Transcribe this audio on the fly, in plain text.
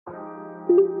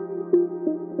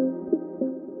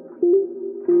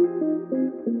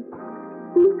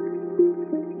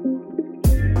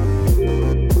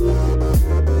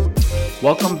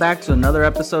Welcome back to another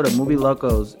episode of Movie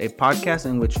Locos, a podcast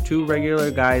in which two regular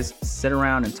guys sit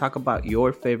around and talk about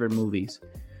your favorite movies.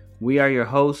 We are your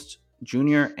hosts,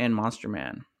 Junior and Monster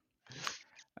Man.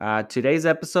 Today's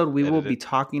episode, we will be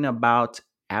talking about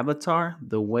Avatar: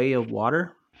 The Way of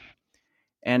Water.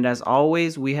 And as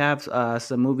always, we have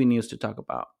some movie news to talk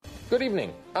about. Good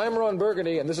evening. I'm Ron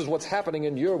Burgundy, and this is what's happening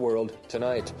in your world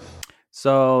tonight.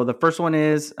 So the first one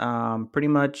is pretty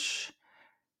much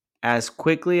as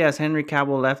quickly as Henry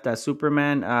Cavill left as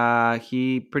Superman,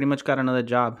 he pretty much got another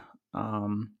job.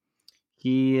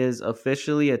 He is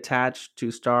officially attached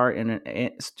to star in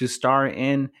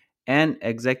and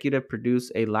executive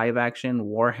produce a live action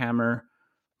Warhammer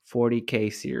 40K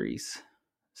series.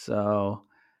 So,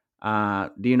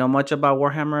 do you know much about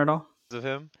Warhammer at all? Of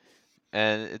him,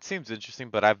 and it seems interesting,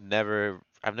 but I've never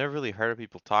really heard of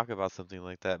people talk about something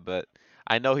like that. But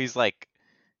I know he's like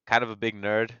kind of a big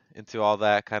nerd into all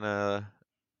that kind of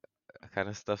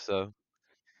stuff. So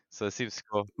it seems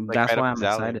cool, like That's right up why I'm his alley.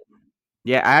 excited.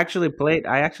 Yeah, I actually played.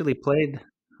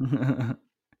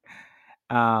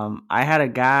 I had a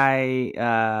guy,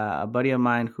 a buddy of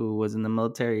mine who was in the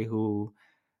military who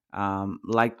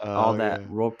liked all Oh that yeah.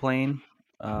 role playing,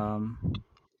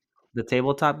 the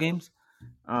tabletop games.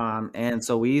 And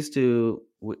so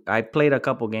I played a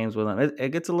couple games with him. It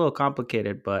gets a little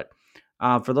complicated, but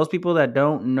for those people that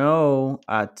don't know,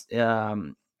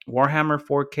 Warhammer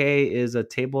 4K is a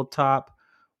tabletop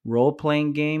role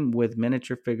playing game with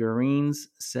miniature figurines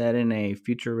set in a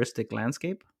futuristic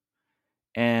landscape.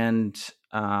 And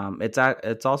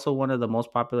it's also one of the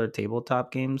most popular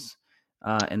tabletop games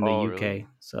in the Oh UK. really?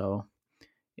 So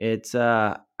it's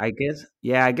I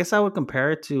guess I would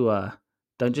compare it to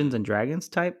Dungeons Mhm. and Dragons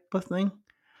type of thing.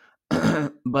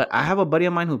 But I have a buddy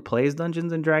of mine who plays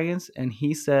Dungeons and Dragons, and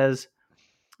he says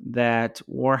that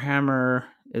Warhammer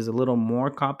is a little more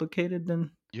complicated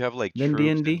You have like than D troops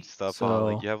and and D. stuff, huh?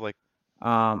 Like So you have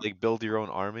um, like build your own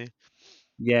army.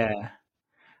 yeah,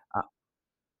 uh,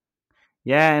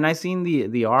 yeah, and I seen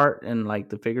the art and like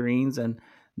the figurines, and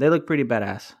they look pretty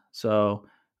badass. So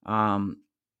um,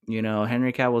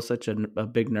 Henry Cavill's such a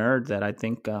big nerd that I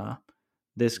think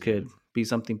this Yeah. could be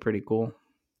something pretty cool.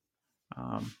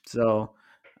 So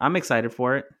I'm excited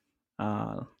for it.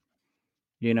 Uh,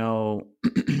 you know,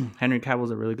 Henry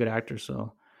Cavill's a really good actor,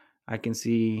 so I can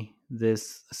see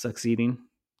this succeeding.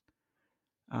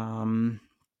 Um,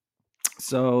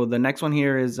 so the next one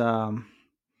here is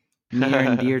near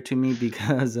and dear to me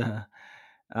because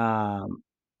um,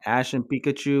 Ash and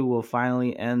Pikachu will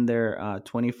finally end their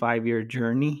 25-year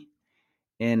journey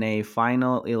in a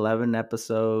final 11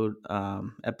 episodes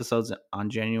on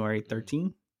January Mhm.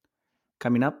 13th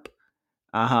coming up.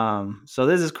 So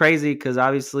this is crazy because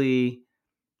obviously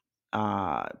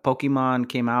Pokemon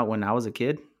came out when I was a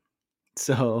kid.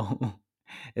 So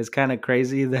it's kind of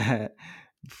crazy that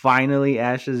finally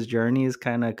Ash's journey is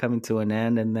kind of coming to an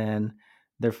end, and then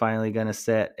they're finally gonna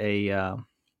set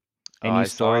Oh, a new I story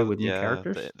saw, with new yeah,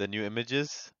 characters. the new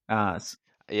images. Uh, s-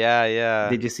 Yeah, yeah.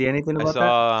 did you see anything I about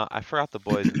that? saw. I forgot the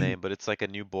boy's name, but it's like a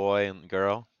new boy and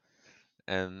girl.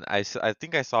 And I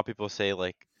think I saw people say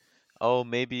like, oh,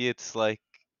 maybe it's like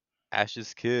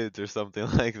Ash's kids or something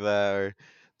like that, or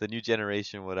the new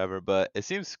generation, whatever. But it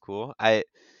seems cool. I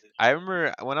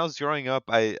remember when I was growing up,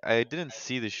 I didn't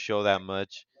see the show that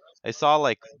much. I saw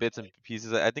like bits and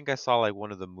pieces. I think I saw like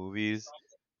one of the movies,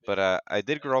 but I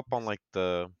did grow up on like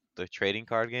the trading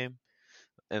card game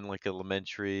and like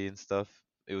elementary and stuff.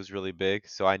 It was really big,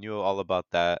 so I knew all about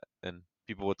that, and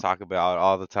people would talk about it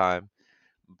all the time.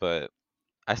 But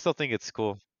I still think it's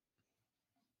cool.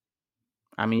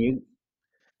 I mean,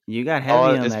 you got Oh,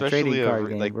 heavy on that trading especially card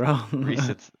game, like bro.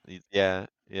 recent. Yeah,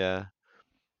 yeah,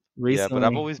 yeah. But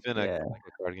I've Recently, always been yeah. like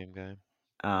a card game guy.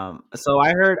 So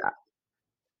I heard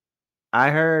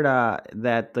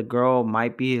that the girl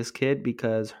might be his kid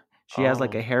because she has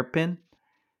like a Oh, hairpin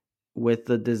with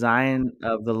the design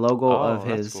of the logo of oh,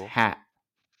 that's his cool. hat.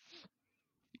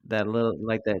 That little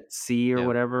like that C or Yeah.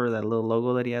 whatever, that little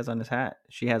logo that he has on his hat.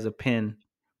 She has a pin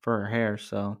for her hair,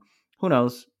 so who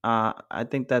knows? I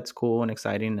think that's cool and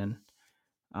exciting, and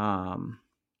um,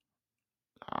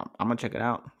 I'm gonna check it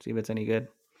out, see if it's any good.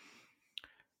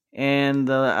 And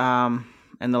the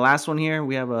last one here,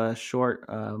 we have a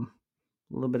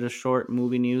little bit of short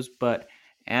movie news, but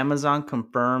Amazon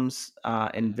confirms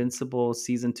Invincible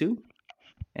season 2,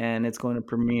 and it's going to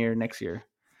premiere next year.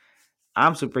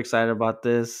 I'm super excited about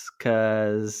this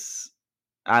because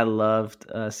I loved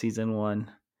season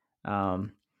 1.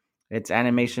 Um, it's Mm.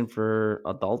 animation for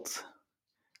adults,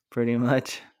 pretty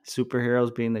much.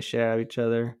 Superheroes beating the shit out of each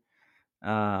other.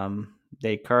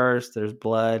 They curse. There's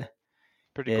blood.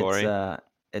 Pretty It's gory. uh,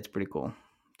 it's pretty cool.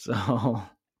 So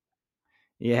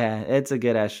yeah, it's a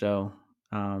good ass show.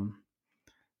 Um,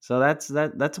 so that's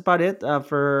about it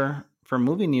for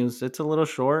movie news. It's a little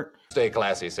short. Stay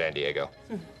classy, San Diego.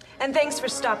 And thanks for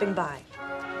stopping by.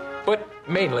 But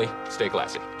mainly, stay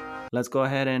classy. Let's go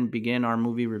ahead and begin our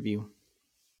movie review.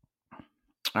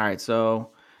 All right,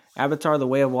 so Avatar: The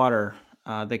Way of Water.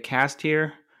 The cast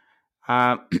here.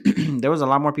 There was a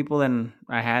lot more people than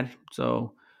I had,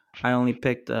 so I only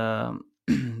picked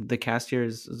the cast here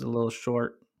is a little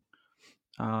short.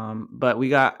 But we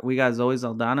got Zoe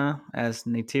Saldana as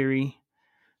Neytiri,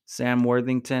 Sam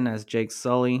Worthington as Jake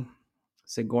Sully,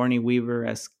 Sigourney Weaver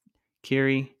as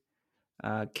Kiri,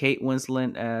 Kate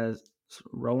Winslet as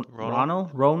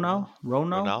Ronald? Ronald.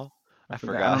 Ronald? I I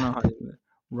forgot. I don't forgot. know how to do it.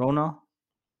 Ronald.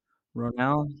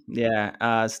 Ronald.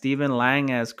 Yeah. Stephen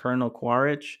Lang as Colonel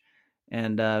Quaritch,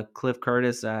 and Cliff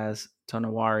Curtis as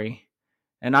Tonawari,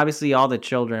 and obviously all the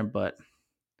children, but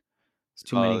it's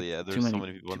too Oh many yeah, too there's so many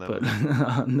many people to in that put movie.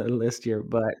 on the list here.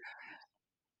 But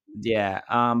yeah,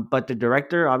 but the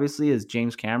director obviously is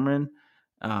James Cameron.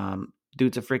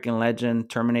 Dude's a freaking legend.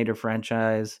 Terminator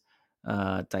franchise,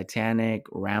 Titanic,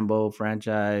 Rambo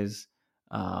franchise,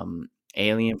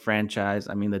 Alien franchise.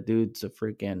 I mean, the dude's a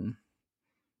freaking.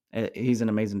 He's an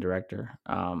amazing director.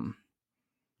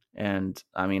 And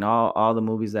I mean, all the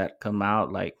movies that come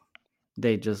out, like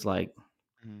they just like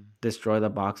Mhm. destroy the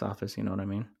box office. You know what I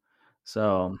mean?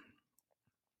 So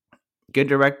good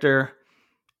director.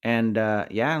 And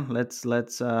yeah, let's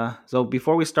so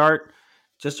before we start,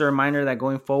 just a reminder that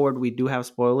going forward we do have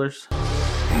spoilers.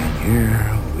 And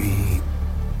here we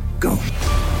go.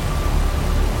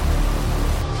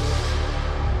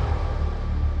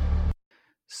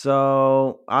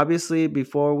 So obviously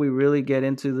before we really get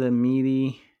into the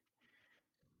meaty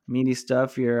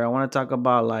stuff here, I want to talk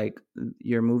about like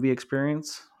your movie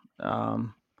experience.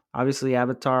 Um Obviously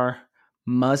Avatar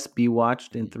must be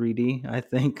watched in 3D, I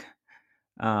think.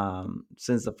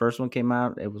 Since the first one came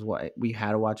out, it was what we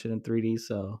had to watch it in 3D.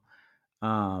 So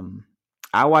um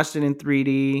I watched it in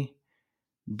 3D,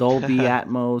 Dolby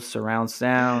Atmos, surround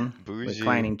sound, Bougie.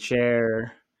 reclining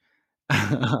chair.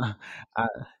 uh,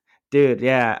 Dude,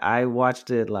 yeah, I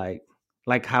watched it like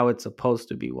how it's supposed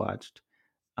to be watched.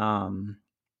 Um,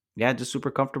 yeah, just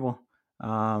super comfortable.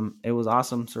 It was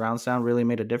awesome. Surround sound really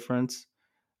made a difference.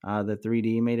 The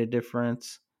 3D made a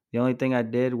difference. The only thing I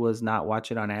did was not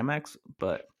watch it on Amex,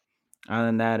 but other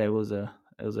than that, it was a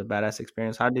badass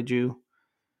experience. I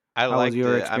How was liked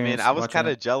your it. I mean, I experience was watching kind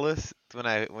it? of jealous when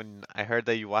I heard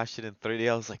that you watched it in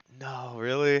 3D. I was like, no,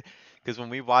 really? Because when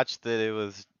we watched it, it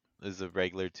was a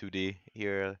regular 2D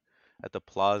here at the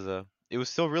plaza. It was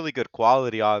still really good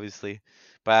quality, obviously,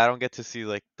 but I don't get to see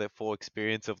like the full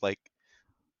experience of like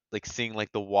seeing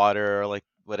like the water or like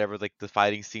whatever like the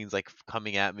fighting scenes like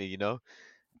coming at me, you know?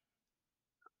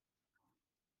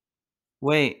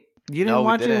 Wait, you didn't No, we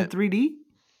watch it in didn't. 3D?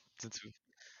 Since we,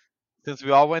 since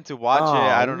we all went to watch it, Oh,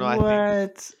 I don't know. I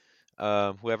think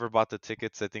what? whoever bought the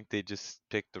tickets, I think they just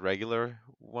picked the regular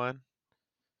one.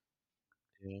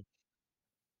 Yeah.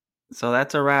 So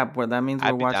that's a wrap. What that means we're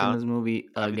I'd be watching this down. movie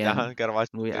I'd be again. down. Gotta watch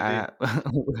We the 3D.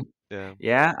 I, Yeah.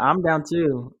 yeah, I'm down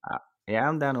too. Yeah,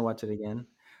 I'm down to watch it again.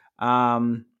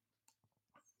 Um,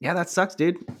 yeah, that sucks,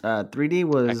 dude. 3D I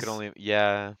could was only,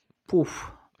 yeah,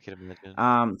 poof. I can imagine.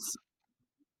 Um,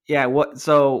 yeah. What?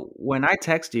 So when I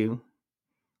text you,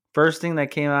 first thing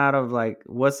that came out of like,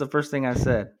 what's the first thing I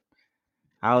said?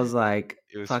 I was like,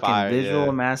 It was fucking fire, visual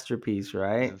yeah. masterpiece, It was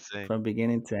right? insane. From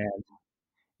beginning to end.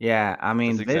 Yeah, I That's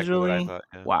mean, exactly what I visually, thought,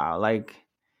 yeah. wow, like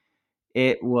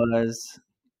it was,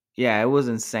 yeah, it was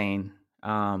insane.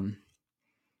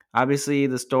 Obviously,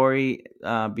 the story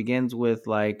begins with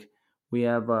like we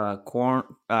have Colonel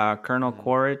Mhm.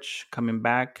 Quaritch coming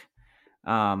back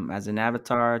as an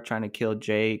avatar, trying to kill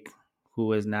Jake,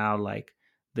 who is now like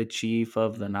the chief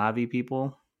of the Mhm. Navi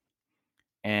people,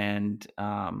 and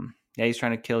yeah, he's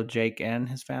trying to kill Jake and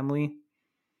his family.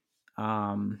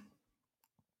 Um,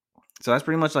 so that's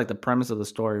pretty much like the premise of the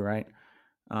story, right?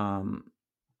 Um,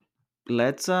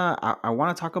 let's I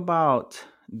want to talk about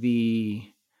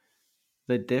the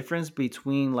difference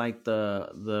between like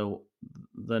the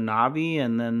Navi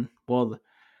and then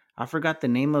I forgot the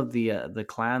name of the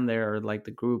clan there, or like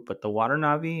the group, but the water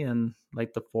Navi and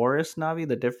like the forest Navi,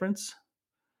 the difference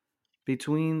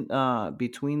between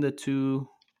the two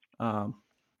um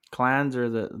clans, or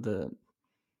the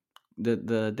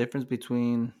difference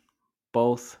between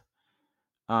both,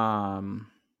 um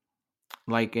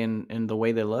like in the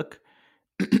way they look.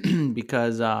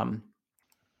 Because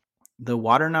the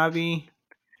water Navi.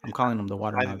 I'm calling them the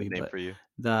water Finding the Navi, name but for you.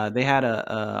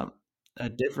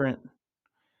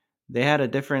 they had a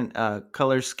different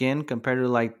color skin compared to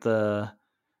like the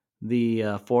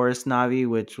forest Navi,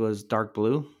 which was dark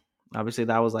blue. Obviously,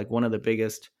 that was like one of the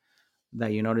biggest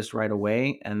that you noticed right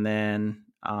away. And then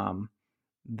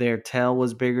their tail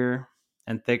was bigger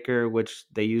and thicker, which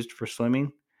they used for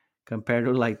swimming, compared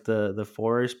to like the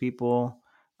forest people.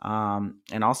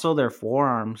 And also their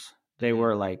forearms, they Hmm.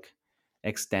 were like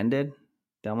extended.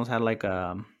 They almost had like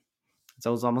so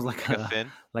it was almost Like a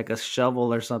fin. like a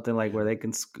shovel or something, like Yeah. where they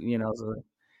can so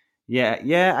yeah,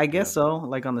 yeah, I guess Yeah. so.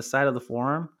 Like on the side of the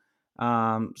forearm,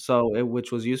 so it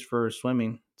which was used for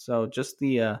swimming. So just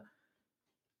the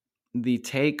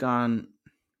take on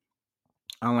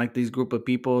like these group of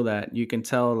people that you can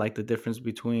tell like the difference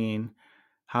between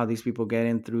how these people get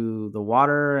in through the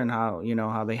water and how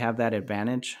how they have that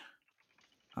advantage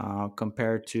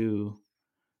compared to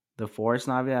the forest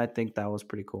Navia. I think that was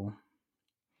pretty cool.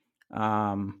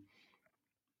 Um,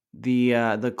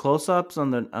 the close ups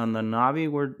on the Navi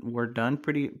were done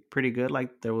pretty good.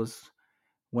 Like there was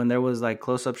when there was like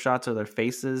close up shots of their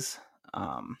faces.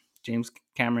 James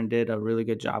Cameron did a really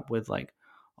good job with like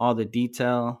all the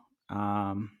detail.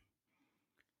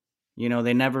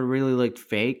 They never really looked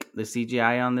fake. The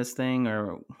CGI on this thing,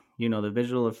 or the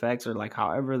visual effects, or like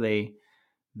however they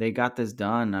got this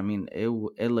done. I mean, it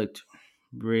looked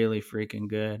really freaking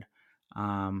good.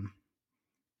 Um,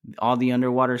 all the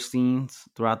underwater scenes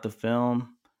throughout the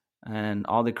film, and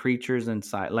all the creatures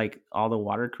inside, like all the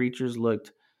water creatures,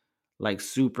 looked like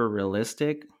super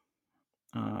realistic.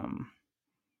 Um,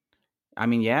 I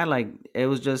mean, yeah, like it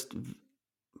was just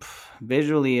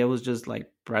visually, it was just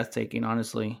like breathtaking,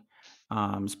 honestly.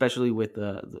 Especially with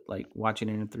like watching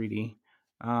it in 3D.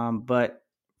 But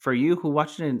for you who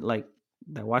watched it in like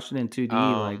that watched it in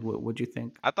 2D, like Um, what would you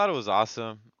think? I thought it was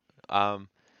awesome. Um,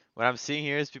 what I'm seeing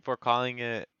here is people are calling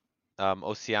it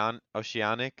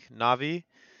Oceanic Navi,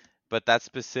 but that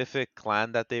specific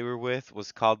clan that they were with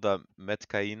was called the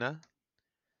Metcaina.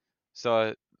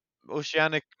 So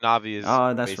Oceanic Navi is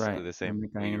Oh, that's basically right. the The same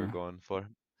what you were Mecaina. going for,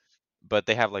 but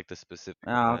they have like the specific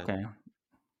Oh, clan. okay.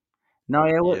 No,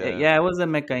 it was Yeah. yeah, it was the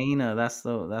Mecaina. That's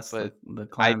But the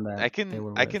I clan that I they can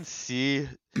were I can with. see.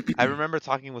 I remember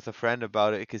talking with a friend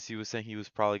about it because he was saying he was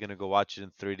probably gonna go watch it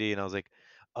in 3D, and I was like,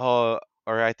 oh,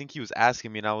 or I think he was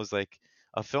asking me, and I was like,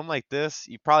 a film like this,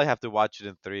 you probably have to watch it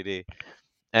in 3D.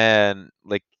 And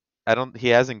like, I don't, he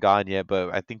hasn't gone yet,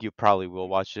 but I think you probably will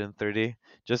watch it in 3D,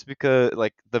 just because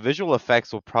like the visual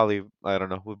effects will probably, I don't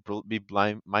know, be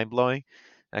mind blowing.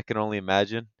 I can only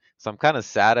imagine. So I'm kind of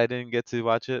sad I didn't get to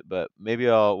watch it, but maybe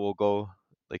we'll go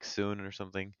like soon or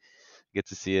something. Get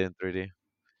to see it in 3D.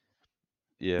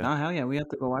 Yeah. No, hell yeah, we have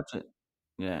to go watch it.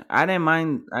 Yeah, I didn't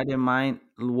mind. I didn't mind.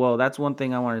 Well, that's one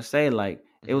thing I want to say. Like,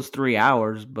 it Hmm. was 3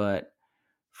 hours, but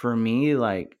for me,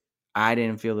 like, I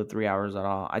didn't feel the 3 hours at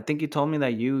all. I think you told me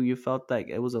that you felt like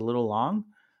it was a little long,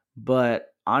 but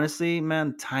honestly,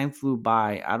 man, time flew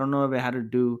by. I don't know if it had to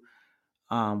do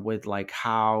with like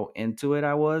how into it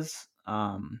I was.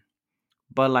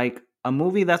 But like a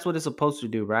movie, that's what it's supposed to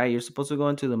do, right? You're supposed to go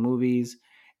into the movies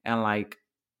and like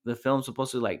the film's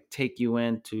supposed to like take you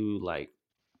into like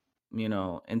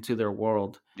into their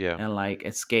world Yeah. and like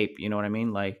escape. You know what I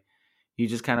mean? Like you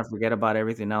just kind of forget about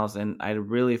everything else. And I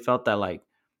really felt that like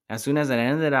as soon as it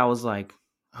ended, I was like,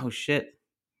 oh shit,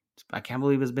 I can't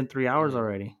believe it's been 3 hours Hmm.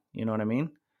 already. You know what I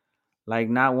mean? Like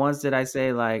not once did I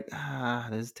say like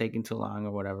this is taking too long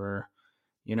or whatever.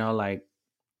 Like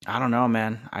I don't know,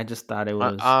 man. I just thought it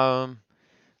Uh, was um,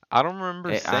 I don't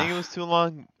remember it, saying it was too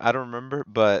long. I don't remember,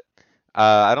 but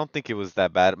I don't think it was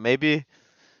that bad. Maybe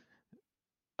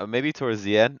towards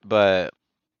the end, but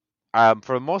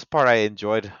for the most part, I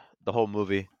enjoyed the whole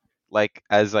movie, like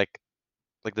as like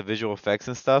the visual effects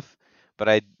and stuff.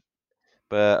 But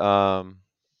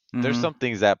there's mhm. some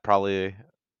things that probably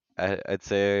I'd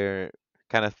say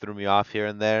kind of threw me off here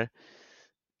and there,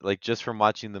 like just from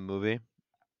watching the movie,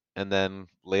 and then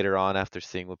later on after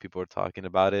seeing what people were talking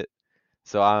about it.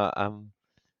 So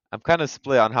I'm kind of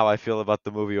split on how I feel about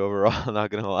the movie overall. Not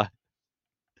gonna lie.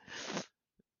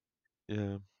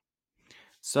 Yeah.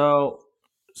 So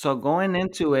so going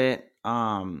into it,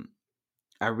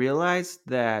 I realized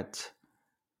that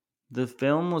the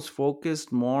film was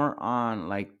focused more on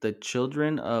like the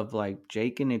children of like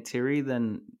Jake and Atiri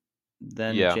than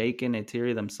Yeah. Jake and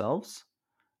Atiri themselves.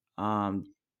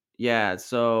 Um yeah,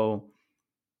 so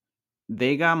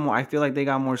they got more I feel like they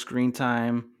got more screen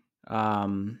time.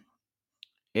 Um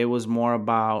it was more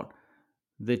about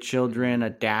the children Hmm.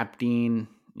 adapting,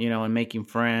 and making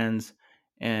friends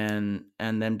and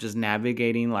them just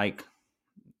navigating like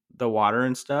the water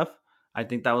and stuff. I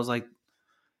think that was like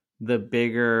the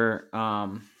bigger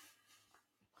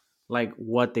like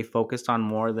what they focused on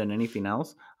more than anything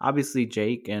else. Obviously,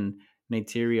 Jake and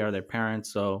Neytiri are their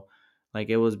parents, so like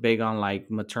it was big on like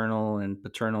maternal and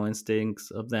paternal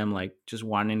instincts of them, like just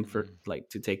wanting for Mm, like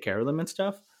to take care of them and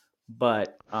stuff.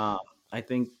 But I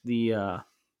think the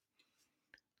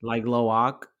like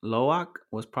Loak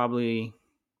was probably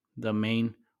the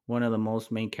main one of the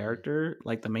most main mm. character,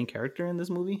 like the main character in this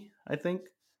movie. I think,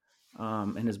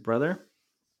 and his brother.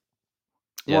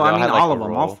 Yeah, Well, they I all mean, had like all a of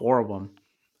them, all role. four of them.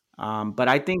 But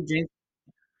I think James,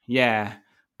 yeah,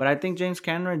 but I think James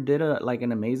Cameron did a like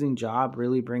an amazing job,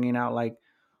 really bringing out like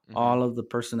Hmm. all of the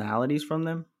personalities from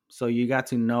them. So you got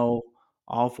to know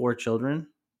all four children.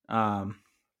 Um,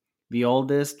 the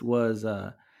oldest was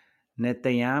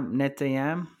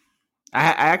Netayam. I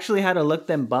actually had to look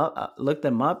them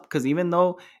up because even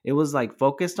though it was like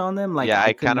focused on them, like Yeah,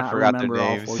 I I could kind of not forgot their remember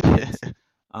all names. four kids.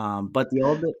 But the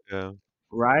oldest, Yeah.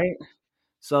 right?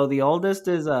 So the oldest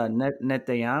is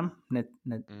Netayam.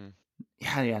 Mm.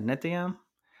 Yeah, Netayam.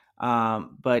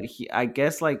 But I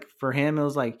guess like for him, it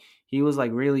was like he was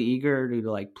like really eager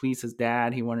to like please his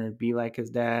dad. He wanted to be like his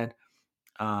dad.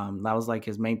 That was like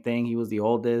his main thing. He was the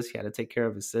oldest. He had to take care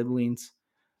of his siblings.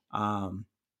 Um,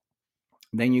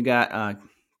 then you got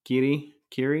Kiri,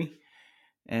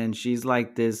 and she's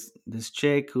like this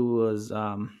chick who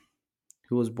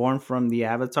was born from the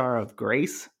avatar of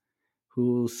Grace,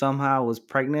 who somehow was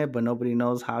pregnant, but nobody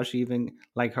knows how she even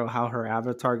like her how her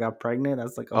avatar got pregnant.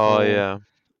 That's like a Oh whole yeah.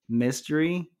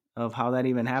 mystery of how that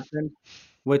even happened,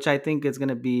 which I think is going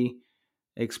to be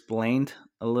explained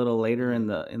a little later Hmm. in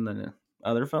the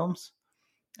other films.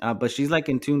 But she's like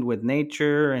in tune with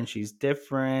nature, and she's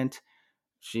different.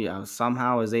 She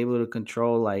somehow is able to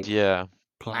control like Yeah.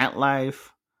 plant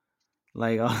life,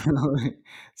 like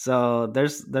so.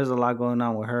 There's a lot going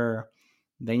on with her.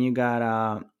 Then you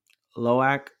got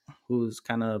Loak, who's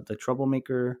kind of the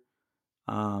troublemaker.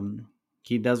 Um,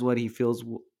 he does what he feels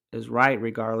is right,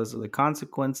 regardless of the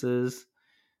consequences.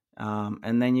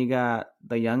 And then you got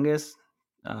the youngest,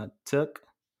 Took,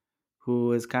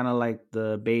 who is kind of like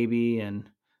the baby and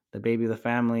the baby of the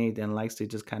family, then likes to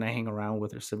just kind of hang around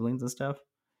with her siblings and stuff.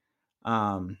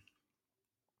 Um,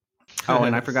 oh,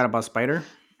 and I forgot about Spider,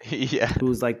 Yeah.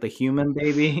 who's like the human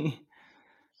baby.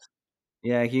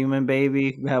 Yeah, human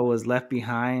baby that was left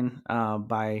behind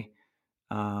by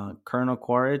Colonel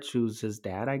Quaritch, who's his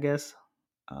dad, I guess.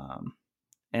 Um,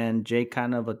 and Jake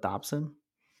kind of adopts him,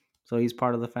 so he's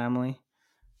part of the family.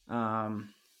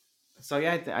 Um, so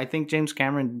yeah, I think James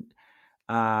Cameron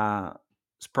uh,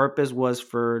 his purpose was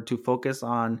for to focus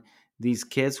on these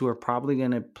kids who are probably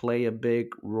going to play a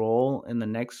big role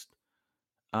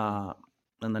uh,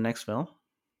 in the next film.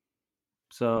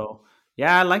 So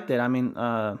yeah, I liked it. I mean,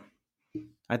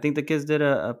 I think the kids did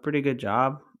a pretty good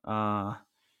job.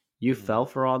 You Mhm. fell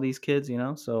for all these kids,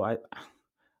 so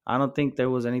I don't think there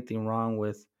was anything wrong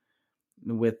with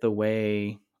the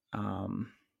way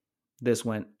um, this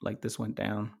went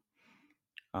down.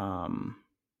 Um,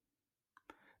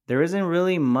 there isn't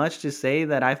really much to say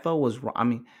that I felt was wrong. I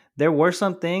mean, there were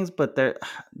some things, but there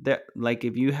like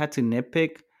if you had to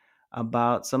nitpick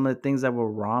about some of the things that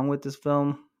were wrong with this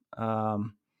film,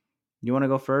 you want to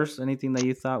go first? Anything that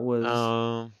you thought was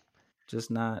Um.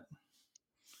 just not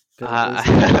because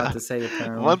obviously you got a lot Uh, to say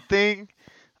apparently. one thing,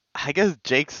 I guess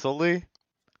Jake Sully.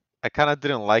 I kind of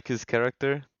didn't like his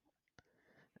character.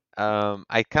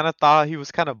 I kind of thought he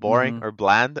was kind of boring Hmm. or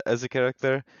bland as a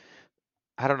character.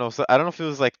 I don't know. So I don't know if it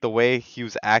was like the way he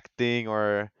was acting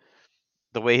or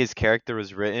the way his character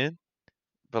was written,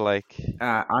 but like,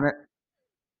 On it,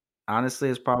 honestly,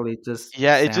 it's probably just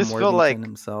yeah, it Sam just felt Worthington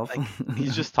himself. like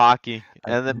he's just talking, I,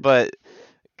 and then but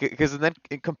because then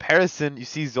in comparison, you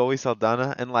see Zoe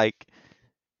Saldana, and like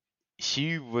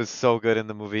she was so good in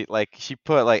the movie. Like she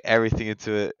put like everything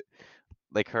into it.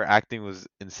 Like her acting was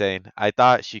insane. I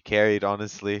thought she carried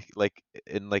honestly. Like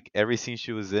in like every scene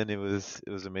she was in, it was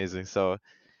amazing. So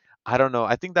I don't know.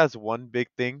 I think that's one big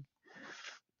thing.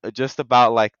 Just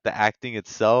about like the acting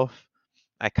itself.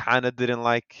 I kind of didn't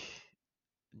like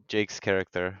Jake's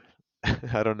character.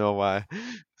 I don't know why.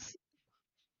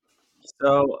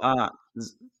 so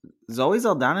Z- Zoe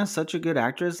Saldana is such a good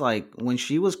actress. Like when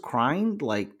she was crying,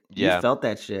 like you Yeah. felt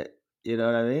that shit. You know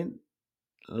what I mean?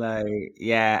 Like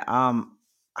yeah.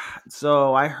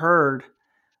 So I heard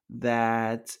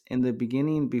that in the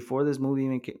beginning, before this movie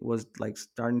even was like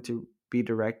starting to be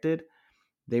directed,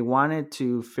 they wanted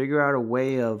to figure out a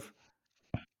way of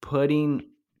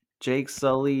putting Jake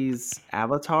Sully's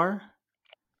avatar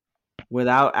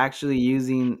without actually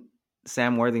using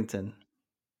Sam Worthington.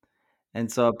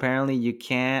 And so apparently you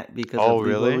can't because Oh, of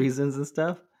legal really? reasons and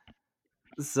stuff.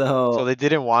 So So they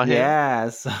didn't want him. yeah,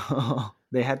 so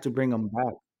they had to bring him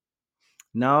back.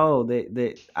 No,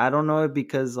 they I don't know it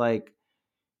because like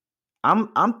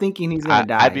I'm thinking he's gonna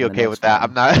die I'd be in the okay next with that.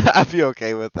 I'm film. not. I'd be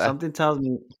okay with that. Something tells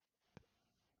me.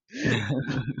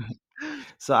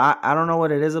 So I don't know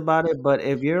what it is about it, but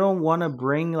if you don't want to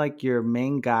bring like your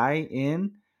main guy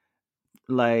in,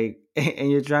 like,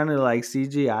 and you're trying to like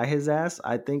CGI his ass,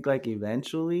 I think like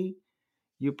eventually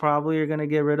you probably are gonna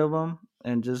get rid of him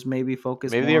and just maybe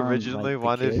focus Maybe they more on originally like the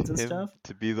wanted kids and him stuff.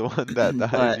 to be the one that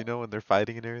dies, But when they're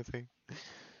fighting and everything.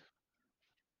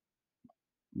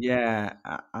 yeah,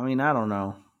 I mean I don't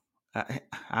know.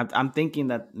 I'm thinking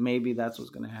that maybe that's what's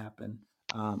gonna happen.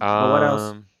 But what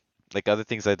else? Um, like other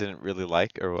things I didn't really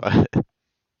like or what?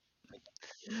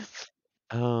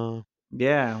 Um,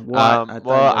 Yeah, what I thought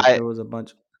well, like there was a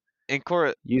bunch. in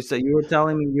cor You said you were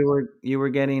telling me you were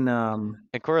getting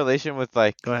in correlation with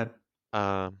like Go ahead.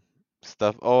 um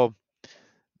stuff. Oh,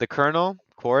 the Colonel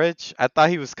Quaritch, I thought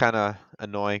he was kind of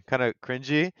annoying, kind of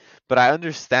cringy, but I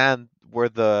understand where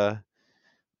the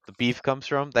beef comes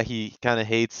from. That he kind of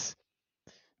hates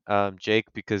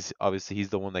Jake because obviously he's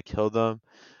the one that killed him.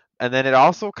 And then it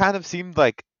also kind of seemed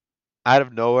like out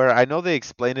of nowhere. I know they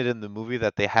explained it in the movie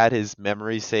that they had his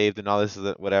memory saved and all this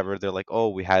whatever. They're like, "Oh,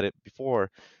 we had it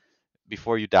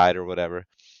before you died or whatever."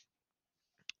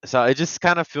 So it just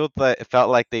kind of felt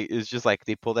like they it was just like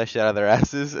they pulled that shit out of their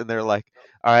asses and they're like,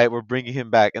 "All right, we're bringing him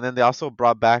back." And then they also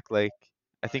brought back like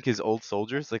I think his old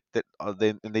soldiers like that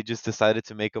they just decided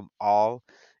to make them all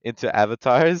into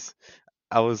avatars.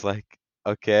 I was like,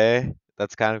 "Okay,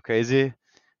 that's kind of crazy."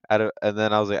 And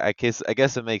then I was like, I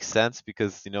guess it makes sense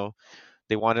because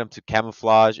they wanted him to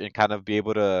camouflage and kind of be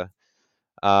able to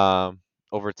um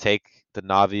overtake the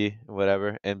Navi or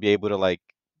whatever and be able to like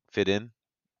fit in.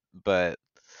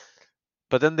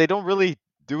 But then they don't really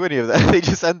do any of that. They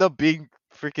just end up being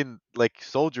freaking like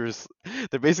soldiers.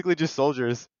 They're basically just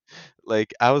soldiers.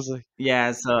 Like I was like,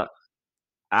 Yeah, so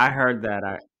I heard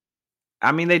that.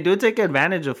 I mean they do take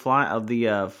advantage of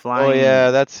the oh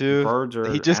yeah, flying that too. birds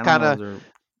He or just kind of animals or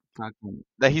fucking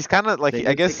that he's kind of like they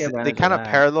I do take guess they advantage of kind of that.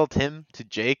 paralleled him to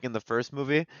Jake in the first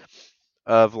movie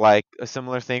of like a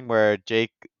similar thing where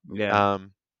Jake Yeah.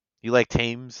 um he like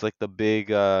tames like the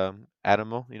big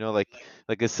animal,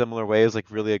 like a similar way. It was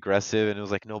like really aggressive and it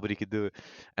was like nobody could do it.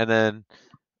 And then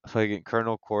fucking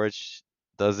Colonel Quaritch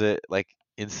does it like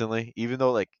instantly, even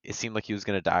though like it seemed like he was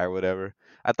gonna die or whatever.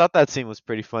 I thought that scene was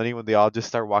pretty funny when they all just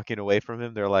start walking away from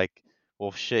him. They're like,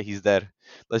 "Well, shit, he's dead.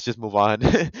 Let's just move on.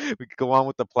 We could go on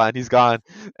with the plan. He's gone."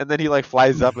 And then he like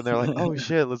flies up, and they're like, "Oh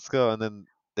shit, let's go." And then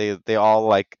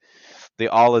they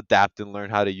all adapt and learn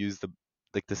how to use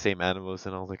the same animals.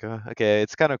 And I was like, oh, okay,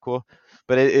 it's kind of cool.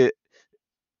 But it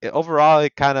overall,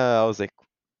 it kind of I was like,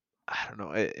 I don't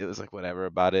know. It was like whatever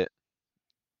about it.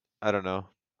 I don't know.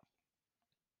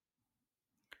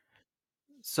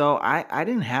 So I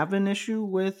didn't have an issue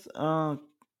with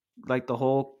like the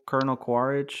whole Colonel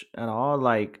Quaritch at all.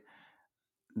 Like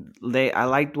they I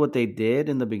liked what they did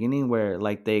in the beginning where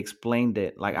like they explained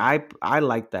it. Like I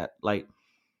liked that. Like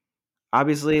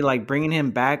obviously like bringing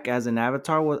him back as an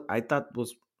avatar was I thought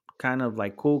was kind of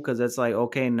like cool cuz it's like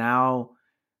okay, Hmm.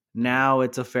 now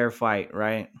it's a fair fight,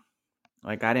 right?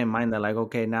 Like I didn't mind that. Like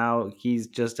okay, now he's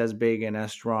just as big and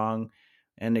as strong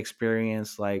and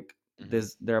experienced. Like Hmm.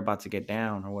 this, they're about to get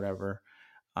down or whatever.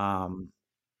 Um,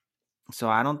 so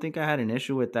I don't think I had an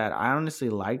issue with that. I honestly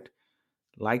liked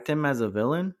him as a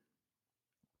villain.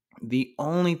 The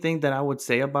only thing that I would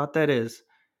say about that is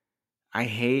I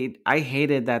hated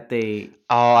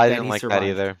Oh, I that didn't he like that survived.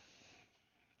 either.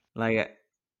 Like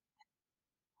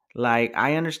like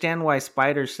I understand why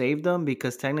Spider saved him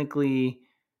because technically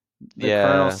the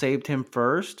Colonel Yeah, saved him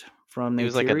first from it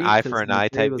was like an Neytiri eye for because an eye Neytiri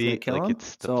type was gonna beat. kill Like him.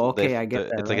 it's So okay, I get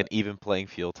that, it's like an right? even playing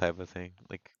field type of thing.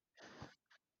 Like,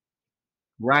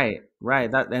 Right, right.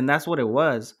 That and that's what it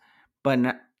was. But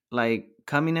like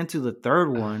coming into the third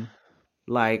one,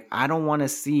 like I don't want to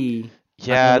see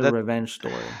yeah, another revenge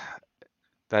story.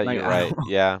 that Like you're I right. don't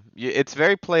Yeah, it's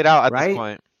very played out at this right?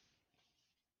 point.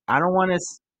 I don't want to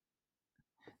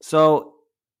so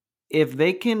if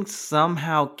they can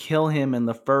somehow kill him in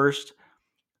the first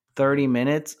 30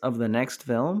 minutes of the next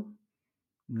film,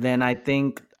 then I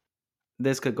think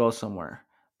this could go somewhere.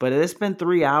 But it's been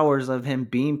 3 hours of him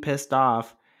being pissed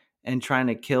off and trying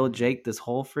to kill Hmm. Jake this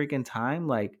whole freaking time.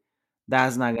 Like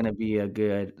that's not gonna be a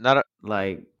good Not a,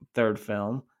 like third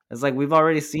film. It's like we've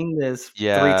already seen this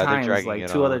 3 yeah, they're times, dragging like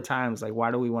it 2 other on. times. Like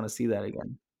why do we want to see that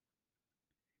again?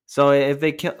 So if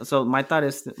they kill so my thought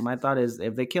is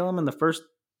if they kill him in the first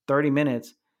 30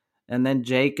 minutes and then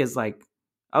Jake is like,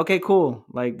 "Okay, cool.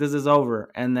 Like this is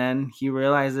over." And then he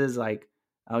realizes like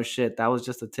oh shit, that was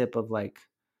just a tip of like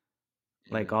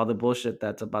Mm. all the bullshit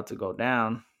that's about to go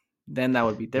down, then that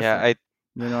would be Yeah, different.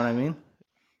 You know what I mean?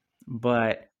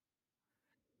 But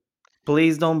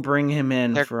please don't bring him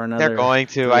in for they're another going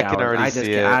to. I 3 can hours. already I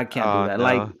just see can't. it. I can't do Oh that.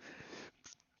 Like, no.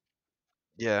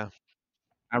 Yeah.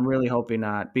 I'm really hoping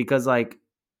not, because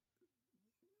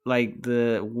like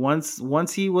the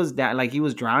once he was down, like he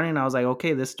was drowning, I was like,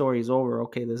 okay, this story is over.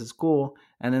 Okay, this is cool.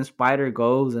 And then Spider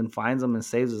goes and finds him and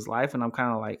saves his life, and I'm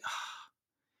kind of like,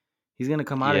 he's gonna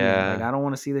come out again. Like, Yeah. I don't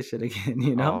want to see this shit again.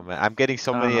 You Oh know? man, I'm getting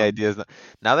so many Um. ideas now.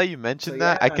 Now that you So mentioned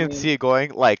that, yeah, I I can mean, see it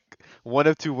going like one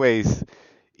of two ways.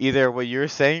 Either what you're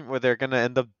saying, where they're gonna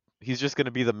end up, he's just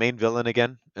gonna be the main villain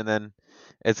again, and then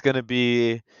it's gonna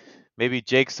be maybe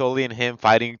Jake Sully and him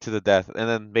fighting to the death, and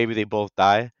then maybe they both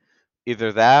die.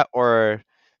 Either that, or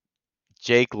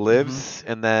Jake mhm. lives,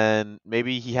 and then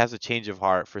maybe he has a change of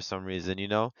heart for some reason.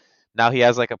 Now he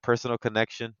has like a personal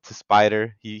connection to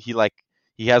Spider. He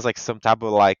has like some type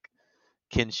of like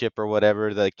kinship or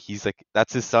whatever. Like he's like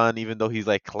that's his son, even though he's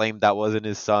like claimed that wasn't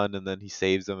his son, and then he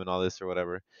saves him and all this or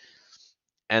whatever.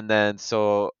 And then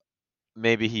so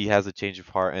maybe he has a change of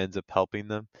heart, ends up helping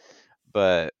them.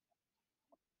 But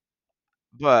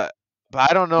but but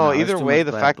I don't know. No, there's Either too way, much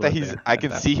the bad fact that blood he's there I at can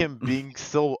that see point. him being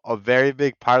still a very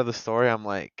big part of the story. I'm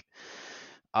like,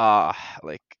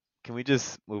 can we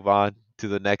just move on to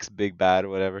the next big bad or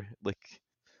whatever?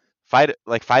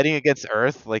 Fighting against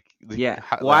Earth, Yeah.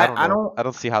 Well, I I, don't I know. don't I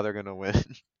don't see how they're gonna win.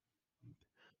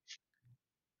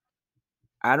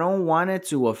 I don't want it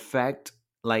to affect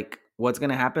like what's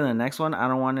gonna happen in the next one. I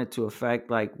don't want it to affect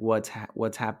like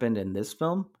what's happened in this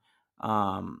film,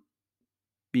 um,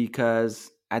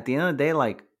 because at the end of the day,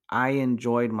 like I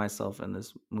enjoyed myself in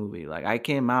this movie. Like I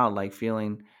came out like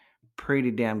feeling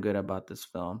pretty damn good about this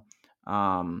film.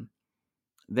 Um,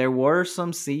 there were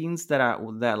some scenes that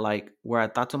like where I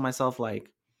thought to myself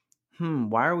like,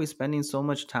 why are we spending so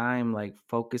much time like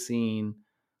focusing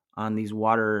on these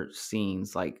water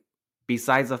scenes? Like,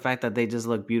 besides the fact that they just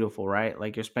look beautiful, right?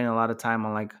 Like, you're spending a lot of time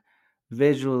on like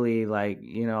visually, like,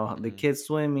 the Mm, kids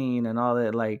swimming and all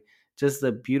that, like just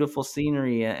the beautiful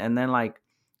scenery. And then, like,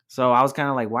 so I was kind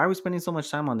of like, why are we spending so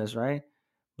much time on this, right?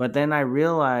 But then I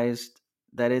realized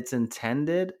that it's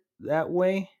intended that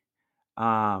way.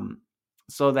 Um,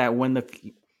 so that when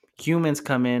the humans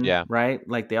come in, yeah. right,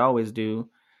 like they always do,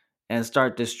 and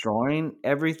start destroying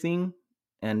everything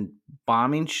and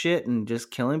bombing shit and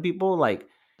just killing people, like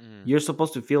Mm, you're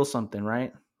supposed to feel something,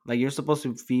 right? Like you're supposed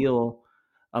to feel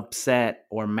upset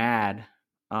or mad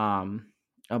um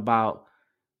about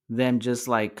them just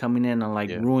like coming in and like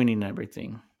yeah. ruining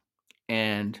everything.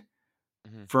 And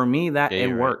Mhm. for me, Yeah, that it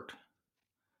you're right. worked.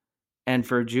 And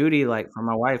for Judy, like for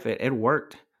my wife, it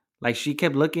worked. Like she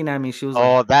kept looking at me, she was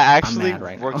like, Oh, that I'm actually mad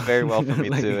right worked now. very well for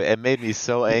me too. Like, It made me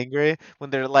so angry when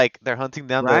they're hunting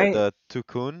down the right? the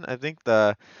Tukun, I think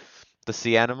the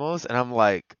sea animals, and I'm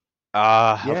like,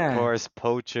 ah, of Yeah. course,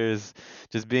 poachers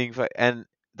just being and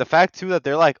the fact too that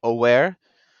they're like aware,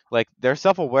 like they're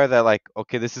self-aware that like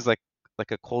okay, this is like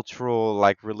a cultural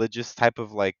like religious type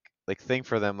of like thing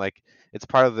for them, like it's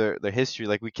part of their history.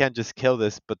 Like we can't just kill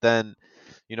this, but then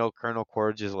Colonel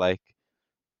Corge is like,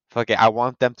 fuck it, I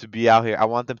want them to be out here. I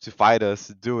want them to fight us,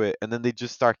 do it. And then they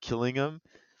just start killing them.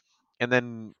 And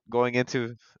then going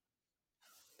into,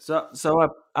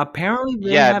 Apparently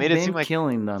they yeah, it have made it been seem like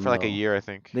killing for them like a though. year, I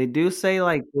think, They do say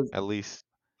like at least.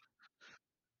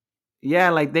 yeah,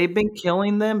 like they've been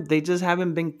killing them. They just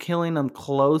haven't been killing them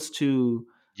close to,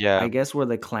 I Yeah. guess, where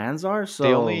the clans are.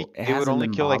 They only, So it they would hasn't only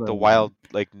been kill like the bothering them. wild,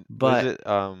 like, what is But it?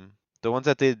 The ones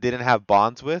that they didn't have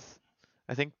bonds with,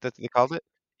 I think that they called it.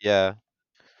 Yeah.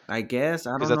 I guess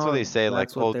I Because don't that's what know they if say, like,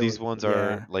 that's what oh, they were. these ones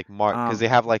are Yeah. like marked, because they Um.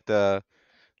 have like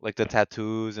the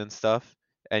tattoos and stuff,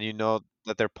 and you know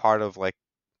that they're part of like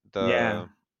Yeah. the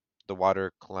the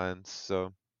water clans.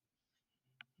 So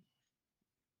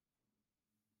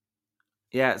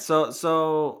Yeah. So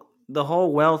the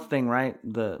whole wealth thing, right?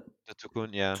 The the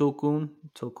Tukun, yeah.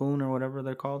 Tokun or whatever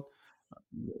they're called,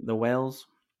 the whales.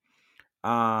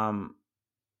 Um.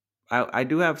 I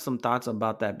do have some thoughts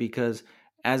about that, because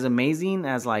as amazing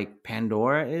as like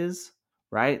Pandora is,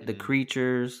 right? The Hmm.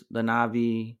 creatures, the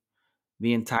Navi,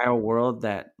 the entire world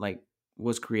that like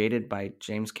was created by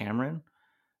James Cameron.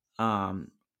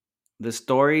 Um, the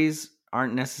stories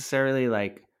aren't necessarily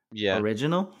like Yeah.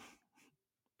 original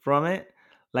from it.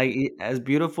 Like as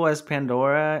beautiful as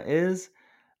Pandora is,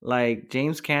 like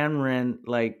James Cameron,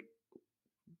 like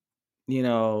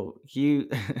he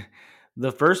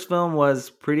the first film was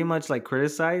pretty much like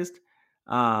criticized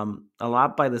a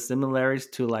lot by the similarities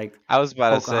to like I was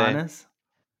about to say, Pocahontas,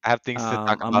 I have things to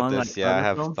talk about among like this. Yeah, I other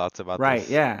have films. thoughts about Right, this.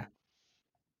 yeah.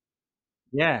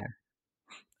 Yeah.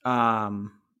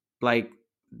 Um, like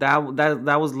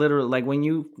that was literally like when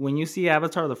you see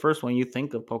Avatar the first one, you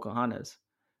think of Pocahontas.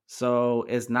 So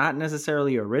it's not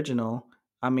necessarily original.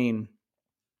 I mean,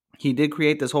 he did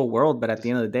create this whole world, but at the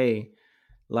This- end of the day,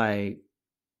 like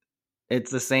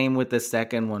it's the same with the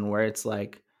second one where it's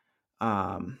like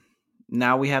um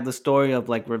now we have the story of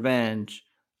like revenge.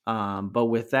 But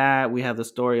with that we have the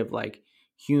story of like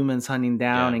humans hunting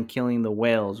down Yeah. and killing the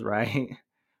whales, right?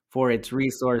 For its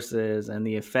resources and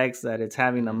the effects that it's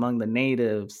having Hmm. among the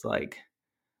natives. Like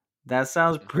that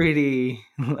sounds pretty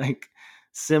like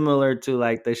similar to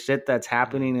like the shit that's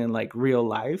Hmm. happening in like real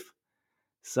life.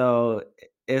 So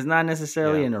it's not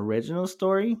necessarily Yeah. an original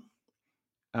story.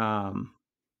 Um,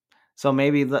 so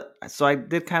maybe so I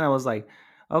did kind of was like,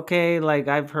 okay, like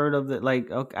I've heard of the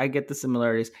like okay, I get the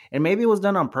similarities, and maybe it was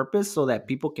done on purpose so that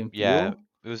people can Yeah. feel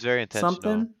It was very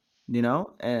intentional. something, you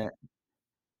know?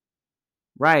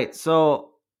 Right.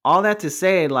 So all that to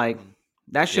say, like Hmm.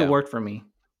 that shit Yeah. worked for me,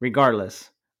 regardless.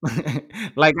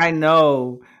 Like I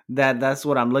know that that's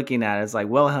what I'm looking at. It's like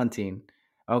well hunting.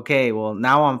 Okay, well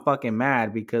now I'm fucking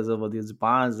mad because of all these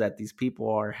bonds that these people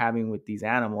are having with these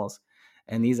animals,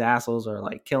 and these assholes are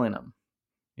like killing them.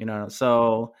 You know.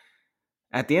 So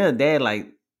at the end of the day,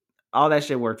 like all that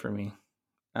shit worked for me.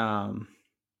 Um,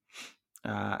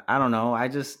 I don't know.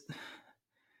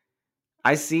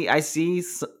 I see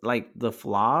like the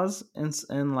flaws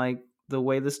in like the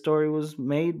way the story was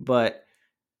made, but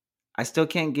I still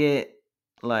can't get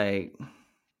like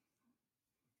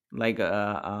like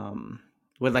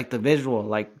with like the visual,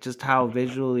 like just how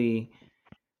visually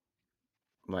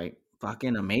like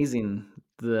fucking amazing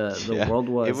the Yeah. world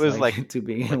It was was like to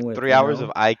begin like with, 3 hours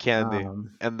of eye candy,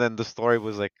 um and then the story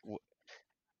was like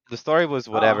the story was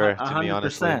oh whatever a to me, hundred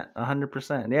honestly. percent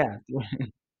 100%, yeah.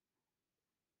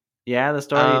 Yeah, the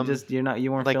story Um, just you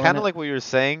weren't like feeling kind of it. like what you were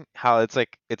saying, how it's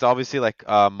like it's obviously like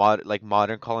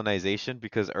modern colonization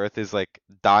because Earth is like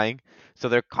dying, so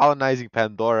they're colonizing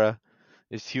Pandora.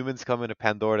 There's humans coming to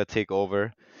Pandora to take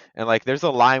over, and like there's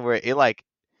a line where it like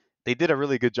they did a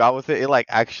really good job with it. It like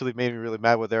actually made me really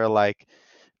mad where they're like,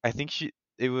 I think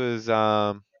it was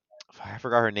I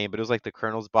forgot her name, but it was like the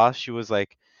colonel's boss. She was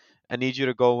like, I need you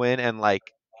to go in and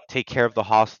like take care of the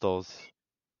hostiles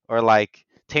or like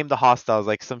tame the hostiles,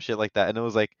 like some shit like that. And it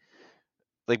was like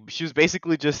she was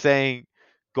basically just saying,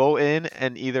 go in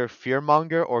and either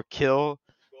fearmonger or kill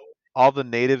all the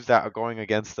natives that are going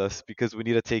against us because we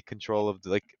need to take control of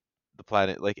like the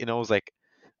planet. Like, it was like,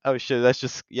 oh shit, that's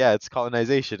just yeah, it's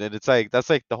colonization, and it's like that's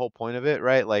like the whole point of it,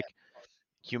 right? Like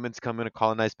humans come in to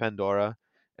colonize Pandora,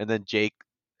 and then Jake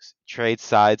trades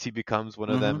sides. He becomes one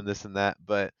of them, Mhm. and this and that.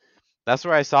 But that's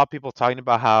where I saw people talking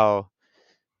about how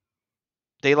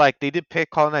they did pick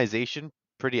colonization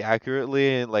pretty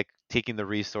accurately and like taking the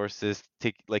resources,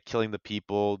 take like killing the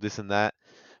people, this and that.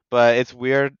 But it's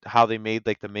weird how they made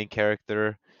like the main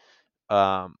character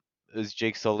is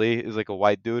Jake Sully is like a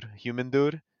white dude, human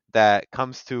dude that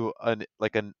comes to an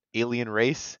alien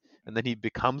race and then he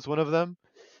becomes one of them.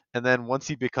 And then once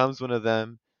he becomes one of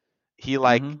them, he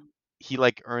like Mhm. he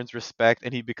like earns respect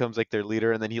and he becomes like their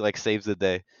leader and then he like saves the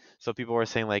day. So people were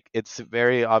saying like it's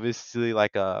very obviously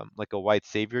like a white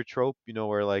savior trope,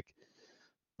 where like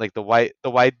the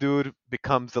white dude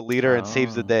becomes the leader and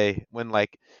saves the Oh. day when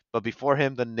like but before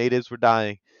him the natives were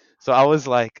dying. So I was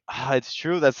like, it's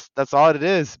true. That's all it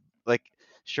is. Like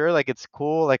sure, like it's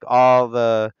cool, like all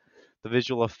the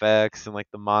visual effects and like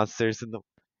the monsters and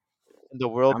the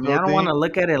I world mean, I don't wanna building.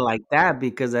 look at it like that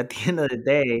because at the end of the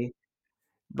day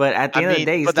but at I the end of the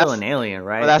mean, day, he's still an alien,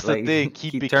 but right? that's the Like, thing.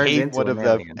 He he turns became into one an of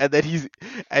them, alien. and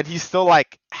he's still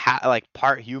like like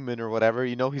part human or whatever.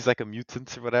 He's like a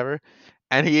mutant or whatever,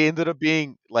 and he ended up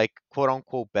being like quote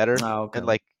unquote better, Oh, and okay.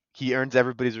 like he earns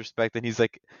everybody's respect, and he's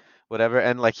like whatever,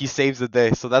 and like he saves the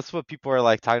day. So that's what people are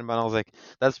like talking about. And I was like,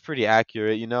 that's pretty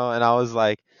accurate. And I was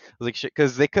like, shit,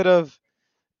 because it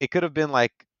could have been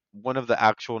like one of the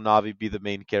actual Navi be the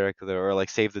main character or like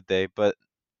save the day, but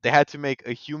they had to make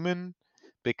a human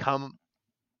become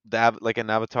like an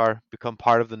avatar, become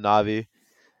part of the Navi,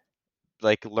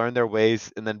 like learn their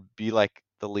ways, and then be like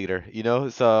the leader.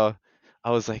 So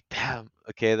I was like, damn,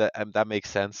 okay, that makes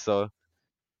sense. So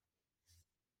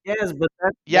Yes, but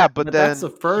that yeah, that but but that's the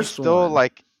then he's first still one.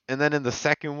 like, and then in the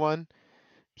second one,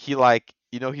 he like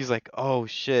he's like, oh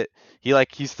shit,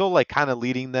 he's still like kind of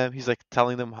leading them. He's like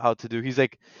telling them how to do. He's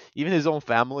like even his own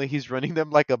family, he's running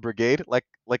them like a brigade, like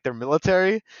they're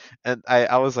military. And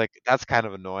I was like, that's kind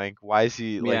of annoying. Why is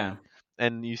he like? Yeah.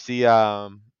 And you see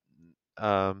um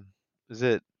is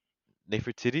it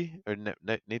Nefertiti or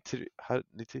Neytiri, how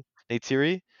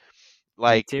Neytiri,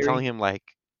 like Neytiri? telling him like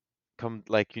come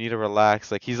like you need to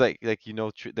relax. Like he's like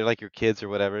they're like your kids or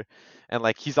whatever, and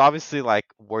like he's obviously like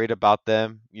worried about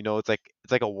them. It's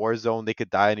like a war zone. They could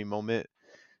die any moment,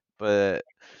 but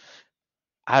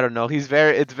I don't know. It's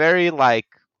very like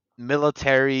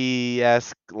military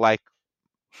esque, like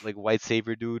white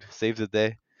savior dude saves the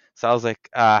day. So I was like,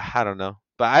 I don't know,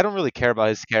 but I don't really care about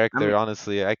his I character mean,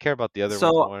 honestly. I care about the other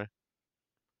ones so more.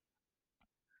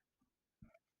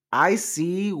 I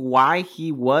see why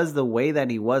he was the way that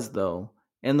he was though.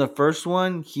 In the first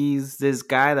one, he's this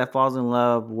guy that falls in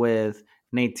love with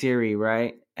Neytiri,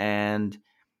 right? And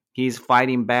he's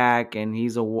fighting back, and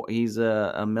he's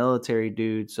a military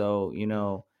dude, so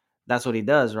that's what he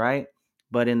does, right?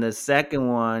 But in the second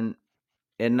one,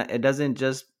 it doesn't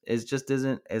just it's just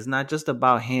isn't it's not just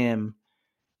about him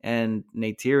and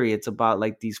Neytiri. It's about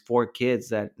like these four kids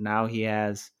that now he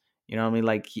has. You know what I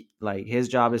mean? Like his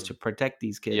job is Hmm. to protect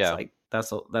these kids. Yeah. Like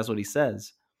that's what he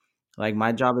says. Like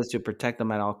my job is to protect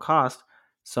them at all costs.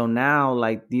 So now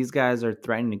like these guys are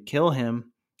threatening to kill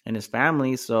him and his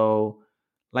family. So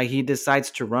like he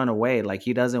decides to run away. Like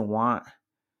he doesn't want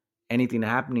anything to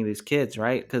happen to these kids,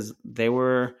 right? Because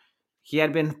he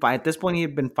had been at this point he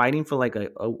had been fighting for like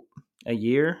a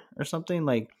year or something,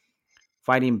 like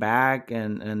fighting back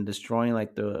and destroying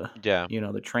like Yeah.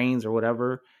 the trains or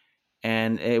whatever.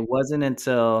 And it wasn't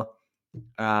until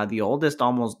the oldest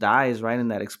almost dies right in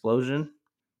that explosion,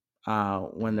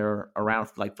 when Hmm. they're around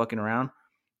like fucking around,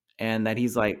 and that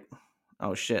he's like,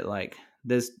 oh shit, like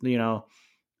this,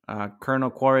 Colonel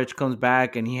Quaritch comes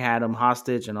back and he had him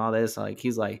hostage and all this. Like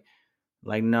he's like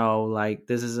no, like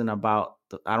this isn't about.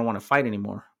 I don't want to fight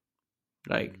anymore.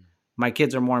 Like Hmm. my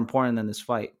kids are more important than this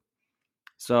fight.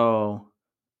 So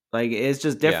like it's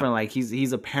just Yeah. different. Like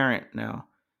he's a parent now.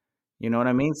 You know what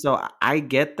I mean? So I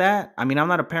get that. I mean, I'm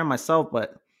not a parent myself,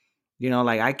 but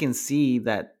like I can see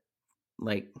that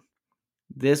like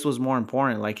this was more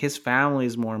important. Like his family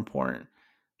is more important.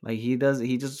 Like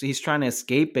he's trying to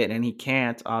escape it and he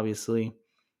can't, obviously.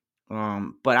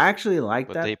 But I actually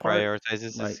like But they that part.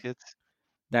 prioritizes his Like kids.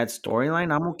 that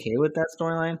storyline. I'm okay with that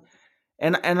storyline.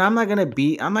 And I'm not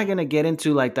gonna get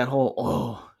into like that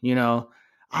whole,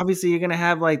 obviously you're gonna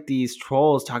have like these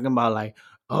trolls talking about like,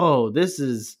 oh, this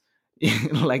is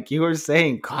like you were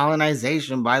saying,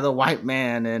 colonization by the white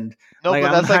man. And No, like but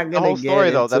I'm that's like not the gonna whole get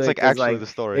story though. into That's it like because actually like the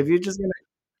story. if you're just gonna,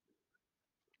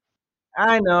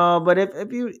 I know, but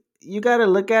if you gotta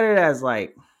look at it as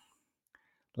like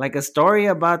a story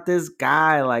about this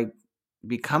guy like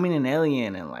becoming an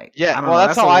alien, and like Yeah, I don't well, know,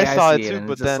 that's that's how the I way I saw it see it. too. And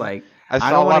it's But just then like I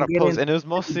I saw don't a want lot to of get posts, in. and it was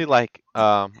mostly like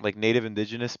native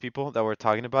indigenous people that were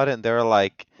talking about it, and they were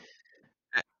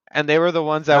and they were the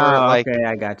ones that were Oh, okay,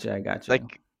 I got like you.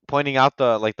 pointing out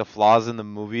the flaws in the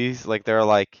movies. Like they're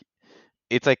like,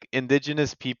 it's like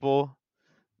indigenous people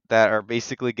that are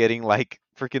basically getting like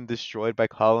freaking destroyed by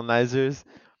colonizers,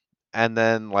 and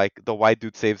then like the white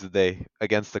dude saves the day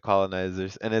against the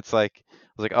colonizers, and it's like I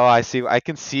was like, oh, I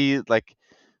can see like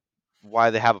why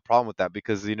they have a problem with that,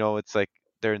 because it's like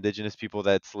they're indigenous people,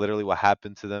 that's literally what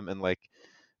happened to them, and like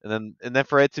and then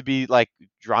for it to be like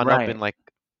drawn up in Right. like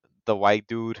the white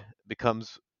dude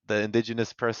becomes the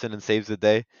indigenous person and saves the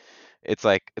day. It's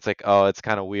like oh, it's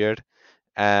kind of weird.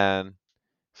 And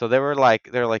so they're like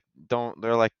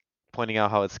pointing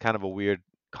out how it's kind of a weird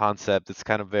concept. It's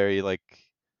kind of very like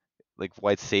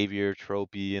white savior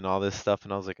tropey and all this stuff,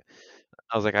 and I was like,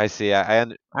 I see.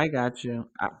 I got you.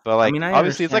 But I like mean, I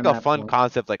obviously it's like understand a that fun point.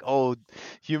 concept, like, oh,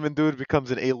 human dude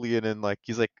becomes an alien, and like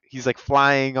he's like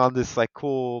flying on this like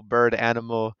cool bird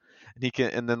animal, and he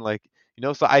can, and then like,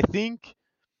 so I think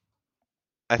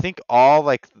all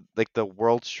like the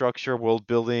world structure, world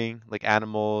building, like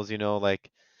animals,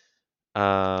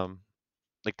 um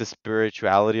like the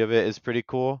spirituality of it is pretty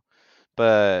cool.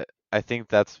 But I think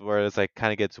that's where it's like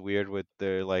kind of gets weird with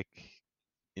their like,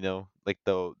 like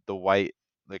the white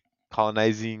like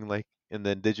colonizing, like, and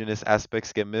the indigenous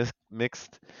aspects get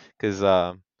mixed, because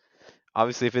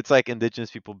obviously if it's like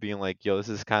indigenous people being like, yo, this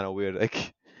is kind of weird,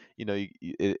 like,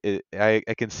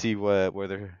 I can see where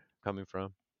they're coming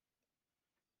from.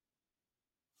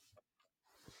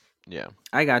 Yeah.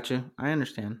 I got you. I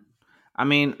understand. I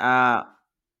mean, I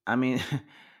mean,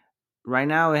 right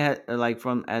now it had like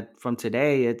from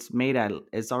today, it's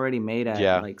already made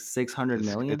at Yeah. like 600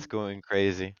 It's million. going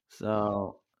crazy.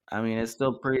 So I mean, it's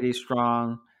still pretty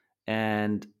strong,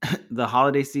 and the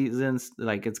holiday seasons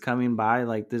like it's coming by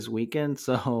like this weekend.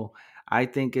 So I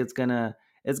think it's gonna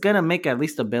make at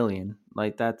least a billion.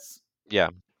 Like Yeah.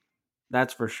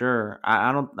 that's for sure.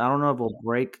 I don't know if it'll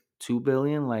break 2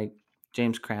 billion like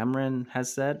James Cameron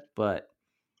has said, but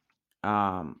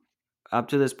up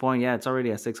to this point, yeah, it's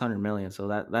already at 600 million. So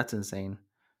that's insane.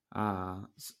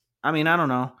 I mean, I don't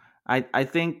know. I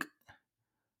think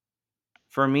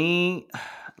for me,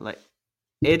 like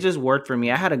it just worked for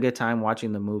me. I had a good time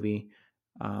watching the movie.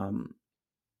 Um,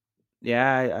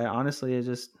 yeah, I honestly, it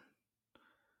just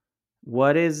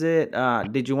what is it?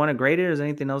 Did you want to grade it, or is there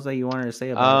anything else that you wanted to say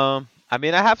about it? I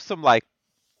mean, I have some like,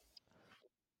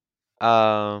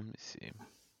 let me see.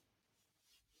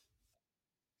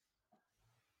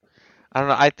 I don't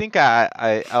know. I think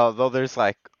although there's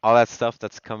like all that stuff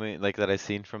that's coming, like that I've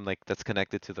seen from like that's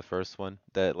connected to the first one,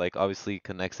 that like obviously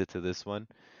connects it to this one.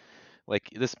 Like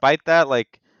despite that,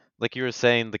 like you were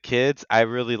saying, the kids, I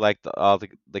really liked all the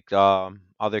like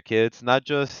other kids, not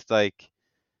just like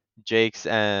Jake's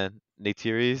and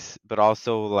Neytiri's, but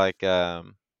also like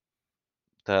the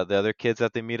other kids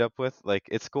that they meet up with. Like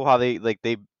it's cool how they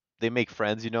make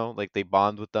friends, you know, like they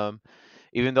bond with them.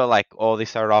 Even though like oh they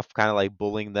start off kind of like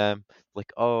bullying them,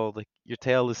 like oh like your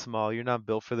tail is small, you're not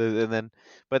built for this, and then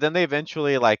but then they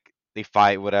eventually like they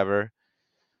fight whatever,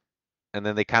 and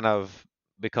then they kind of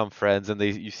become friends, and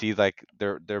they you see like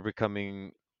they're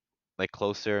becoming like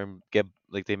closer and get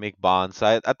like they make bonds.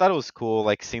 So I thought it was cool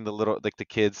like seeing the little like the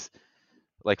kids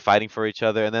like fighting for each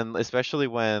other, and then especially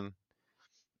when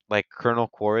like Colonel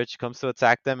Quaritch comes to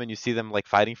attack them and you see them like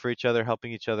fighting for each other,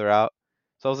 helping each other out.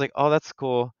 So I was like, oh, that's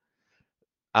cool.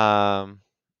 Um,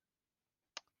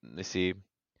 let me see.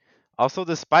 Also,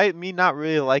 despite me not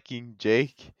really liking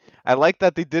Jake, I like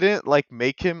that they didn't like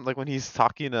make him like when he's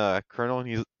talking to Colonel and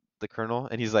he's the Colonel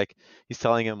and he's like he's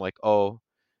telling him like, oh,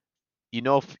 you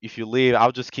know, if you leave,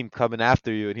 I'll just keep coming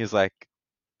after you. And he's like,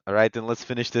 all right, then let's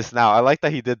finish this now. I like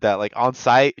that he did that. Like on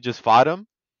site, just fought him.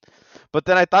 But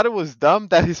then I thought it was dumb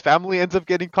that his family ends up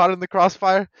getting caught in the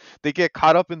crossfire. They get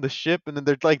caught up in the ship and then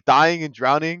they're like dying and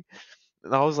drowning.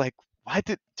 And I was like, why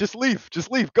did just leave,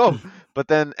 go. But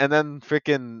then and then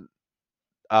freaking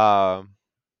um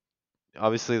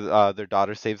obviously their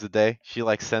daughter saves the day. She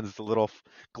like sends the little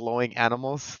glowing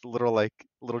animals, the little like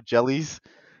little jellies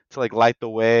to like light the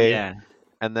way, Yeah.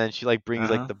 and then she like Uh brings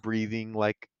like huh. the breathing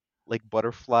like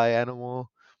butterfly animal.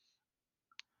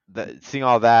 That seeing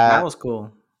all that. That was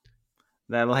cool.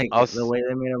 That like the Also way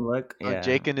they made him look.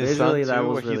 Jake Yeah. and his son Visually, that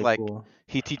too, where was he really like cool.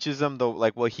 he teaches them the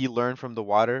like what he learned from the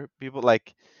water people,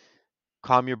 like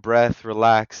calm your breath,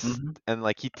 relax, Hmm. and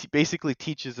like basically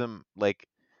teaches them like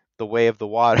the way of the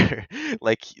water.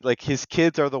 Like his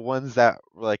kids are the ones that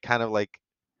were like kind of like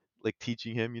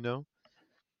teaching him, you know.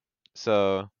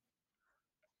 So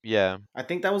yeah. I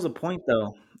think that was a point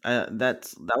though.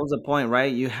 That was a point,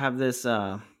 right? You have this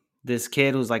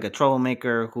kid who's like a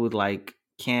troublemaker who like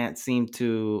can't seem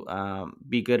to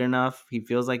be good enough. He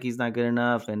feels like he's not good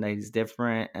enough and that he's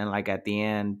different. And like at the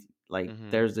end, like Mhm.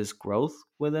 there's this growth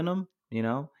within him. You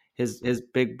know, his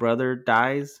big brother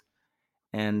dies,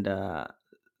 and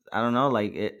I don't know,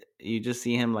 like it. You just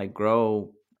see him like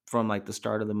grow from like the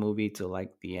start of the movie to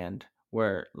like the end,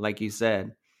 where like you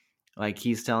said, like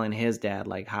he's telling his dad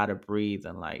like how to breathe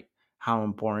and like how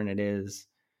important it is,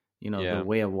 the Yeah.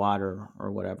 way of water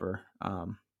or whatever.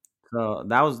 So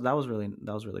that was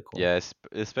really cool. Yeah,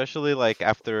 especially like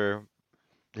after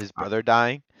his brother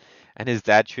dying and his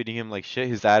dad treating him like shit.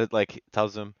 His dad like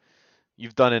tells him,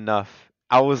 "You've done enough."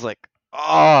 I was like,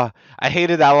 "Oh, I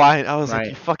hated that line." I was like,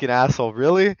 "You Right. fucking asshole.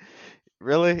 Really?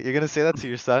 Really? You're going to say that to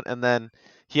your son?" And then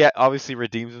he obviously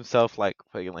redeems himself like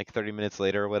 30 minutes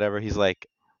later or whatever. He's like,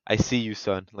 "I see you,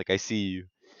 son. Like I see you."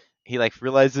 He like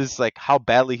realizes like how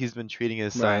badly he's been treating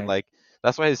his son. Right. Like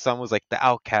that's why his son was like the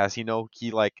outcast. You know,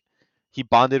 he like he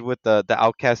bonded with the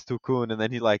outcast Tukun, and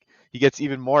then he gets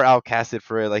even more outcasted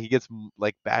for it. Like he gets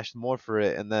like bashed more for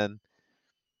it, and then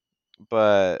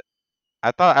but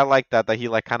I thought I liked that he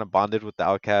like kind of bonded with the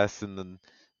outcast, and then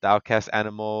the outcast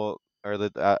animal or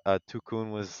the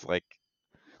Tukun was like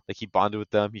he bonded with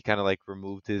them. He kind of like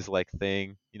removed his like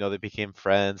thing. You know, they became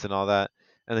friends and all that,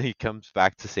 and then he comes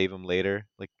back to save him later.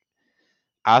 Like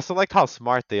I also liked how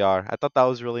smart they are. I thought that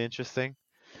was really interesting.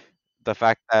 The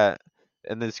fact that,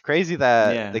 and it's crazy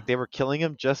that Yeah. like they were killing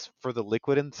him just for the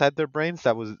liquid inside their brains.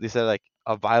 That was they said like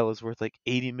a vial is worth like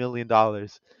 $80 million,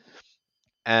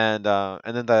 and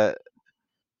then the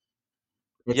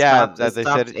yeah It that they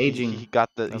said stops he aging. got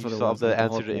That's he what it solved was, the like the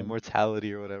whole answer to thing.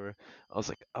 immortality or whatever. I was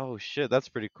like, oh shit, that's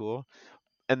pretty cool.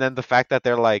 And then the fact that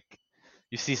they're like,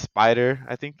 you see Spider,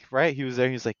 I think, right? He was there.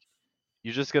 He's like,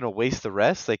 you're just gonna waste the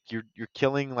rest. Like you're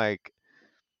killing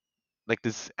like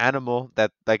this animal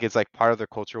that like is like part of their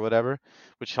culture or whatever,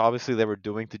 which obviously they were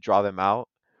doing to draw them out.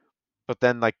 But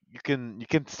then like you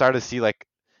can start to see like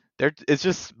they're it's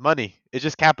just money. It's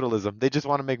just capitalism. They just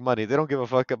want to make money. They don't give a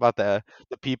fuck about the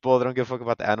people. They don't give a fuck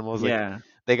about the animals. Like Yeah.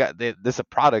 this a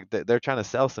product that they're trying to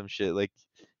sell some shit. Like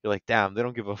you're like damn, they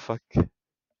don't give a fuck.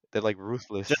 They're like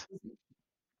just ruthless.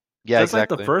 Yeah, just like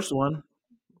the exactly. first one,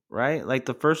 right? Like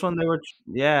the first one,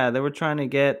 yeah, they were trying to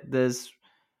get this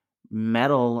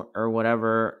metal or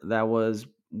whatever that was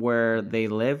where Mm, they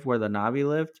lived, where the Navi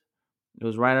lived. It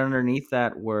was right underneath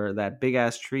that where that big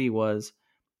ass tree was,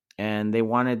 and they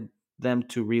wanted them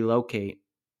to relocate,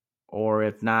 or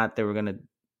if not, they were gonna,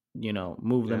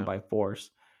 move them yeah. by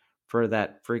force for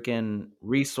that freaking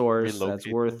resource that's Relocate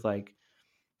worth them. like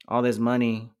all this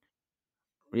money.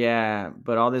 Yeah,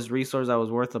 but all this resource that was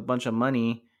worth a bunch of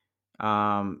money.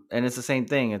 And it's the same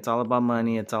thing. It's all about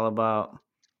money. Mhm. It's all about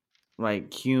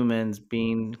like humans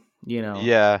being,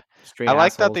 Yeah. I straight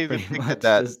like that assholes, they pretty depicted much,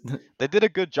 that. just They did a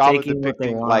good job of taking what they depicting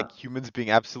want. like humans being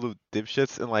absolute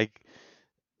dipshits and like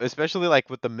especially like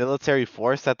with the military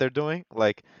force that they're doing,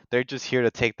 like they're just here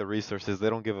to take the resources.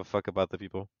 They don't give a fuck about the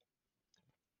people.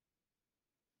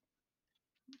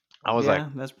 I was like, Yeah,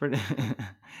 that's pretty.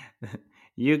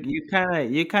 mm,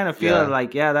 you kind of feel it yeah.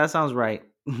 like, yeah, that sounds right.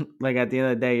 Like at the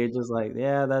end of the day, you're just like,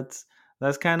 yeah, that's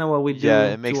kind of what we Yeah,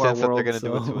 do it makes to our sense that they're world. gonna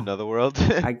do it to So another world.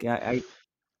 I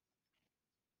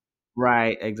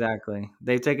right, exactly.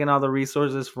 They've taken all the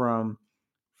resources from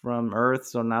Earth,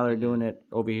 so now they're hmm doing it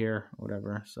over here,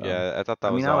 whatever. So, Yeah, I thought I that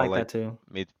mean, was I all like like that too.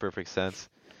 made perfect sense.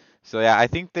 So yeah, I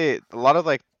think they a lot of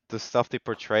like the stuff they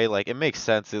portray, like it makes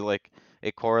sense. It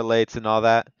correlates and all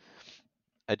that.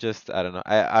 I don't know.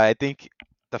 I think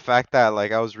the fact that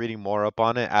like I was reading more up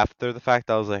on it after the fact,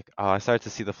 I was like, oh, I started to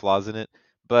see the flaws in it.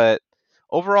 But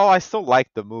overall, I still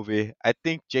liked the movie. I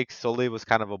think Jake Sully was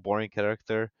kind of a boring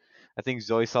character. I think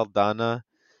Zoe Saldana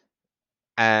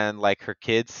and like her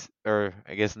kids, or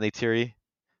I guess Neytiri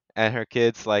and her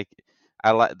kids, like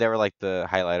they were like the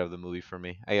highlight of the movie for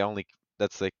me. I only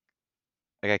that's like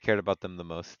I cared about them the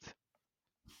most.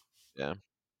 Yeah.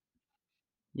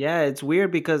 Yeah, it's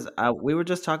weird because we were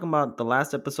just talking about the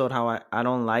last episode how I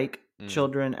don't like Mm.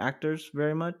 children actors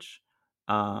very much.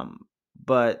 Um,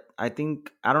 but I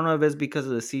think I don't know if it's because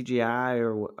of the CGI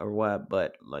or what,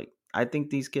 but like I think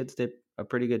these kids did a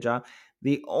pretty good job.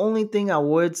 The only thing I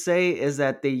would say is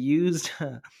that they used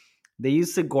they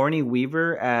used Sigourney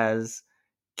Weaver as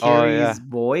Oh yeah. Carrie's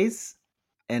voice,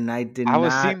 and I did I was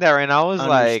not seeing that right now. I was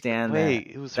like, understand that. wait,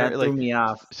 it was her. That threw Like, me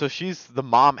off. so she's the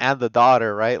mom and the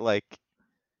daughter, right? Like,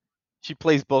 she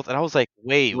plays both. And I was like,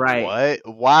 wait, Right. what?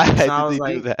 Why So I did was they do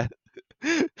like, that?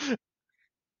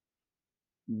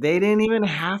 they didn't even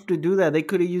have to do that. They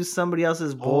could have used somebody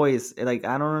else's Oh, voice. Like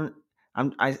I don't.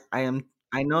 I am.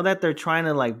 I know that they're trying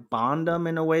to like bond them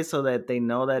in a way so that they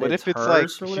know that what it's if it's like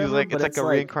hers or she was whatever. like But it's like it's a like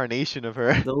reincarnation of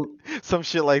her, the some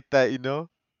shit like that, you know?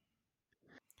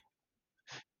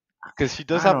 Because she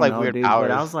does I have don't like know, weird dude.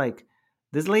 But I powers. was like,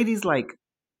 this lady's like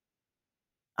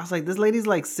I was like, this lady's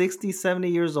like 60, 70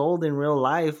 years old in real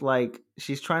life. Like,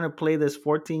 she's trying to play this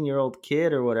 14-year-old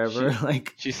kid or whatever. She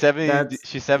Like, she's 70. that's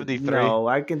She's 73. no,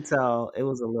 I can tell it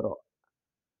was a little,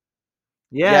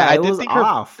 Yeah, yeah, I it did was think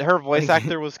off. her voice Like,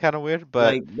 actor was kind of weird, but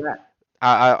like that.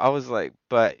 I was like,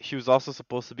 but she was also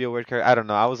supposed to be a weird character. I don't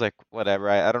know. I was like, whatever.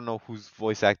 I don't know who's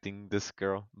voice acting this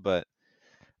girl, but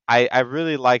I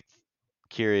really liked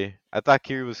Kiri. I thought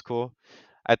Kiri was cool.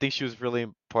 I think she was really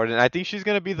important. I think she's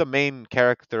gonna be the main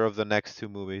character of the next two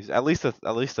movies, at least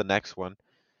the next one,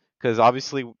 because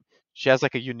obviously she has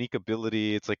like a unique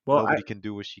ability. It's like Well, nobody can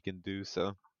do what she can do.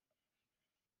 So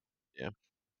yeah,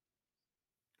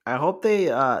 I hope they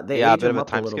yeah, a age bit of him a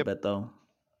up a time little skip. bit though.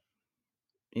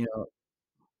 You know,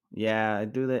 yeah, I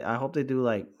do. They I hope they do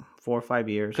like 4 or 5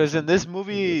 years or Because in this something.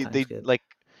 They do a movie, time they skip. like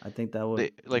I think that would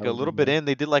they like that a would be little bit good. in,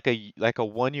 they did like a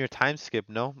 1 year time skip.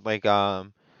 No, like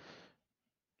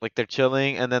they're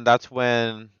chilling, and then that's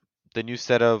when the new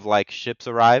set of like ships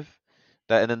arrive.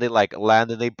 That and then they like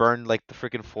land and they burn like the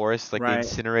freaking forest, like they Right.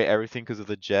 incinerate everything because of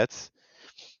the jets.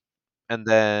 And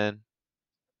then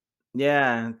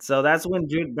Yeah. So that's when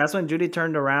Judy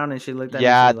turned around and she looked at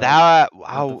me. She yeah, was like, that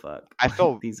 "What the wow, fuck?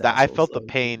 Like these I assholes." felt the Like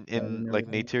pain burning in like everything.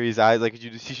 Neytiri's eyes. Like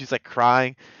you see, she's like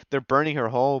crying. They're burning her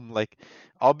home, like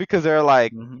all because they're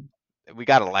like, Hmm. we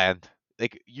gotta land.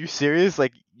 Like, you serious?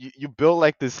 Like, you built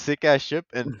like this sick ass ship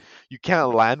and you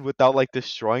can't land without like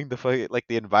destroying like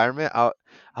the environment. I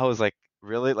was like,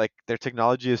 really? Like, their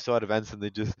technology is so advanced and they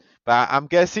just. But I'm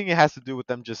guessing it has to do with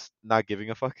them just not giving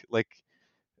a fuck. Like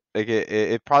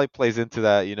it probably plays into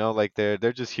that, you know? Like they're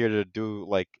just here to do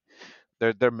like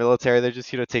they're military. They're just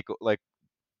here to like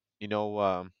you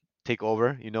know take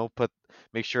over. You know,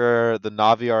 make sure the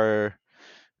Navi are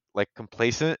like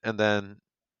complacent and then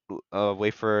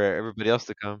wait for everybody else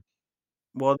to come.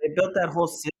 Well, they built that whole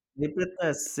city. They built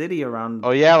that city around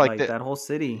Oh yeah, like like that whole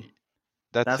city.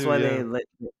 that That's too. why Yeah,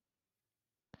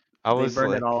 I they was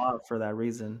burned it like, all out for that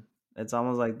reason. It's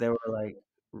almost like they were like,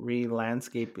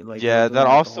 re-landscape, like they were Yeah, that doing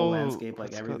like the whole also landscape,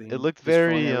 like it everything, looked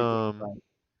destroying very everything, like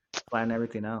planning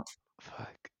everything out.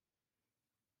 fuck.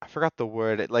 I forgot the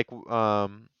word.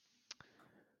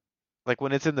 Like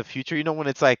when it's in the future, you know, when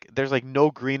it's like there's like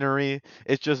no greenery,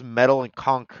 it's just metal and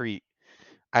concrete.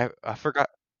 I forgot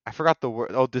I forgot the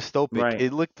word. Oh, dystopic. Right.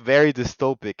 It looked very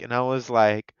dystopic, and I was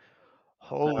like,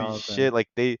 holy Oh, okay. shit! Like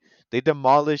they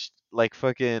demolished like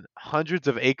fucking hundreds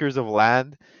of acres of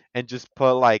land and just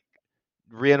put like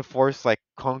reinforced like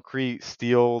concrete,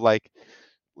 steel, like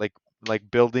like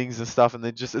buildings and stuff, and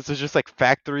then just it's just like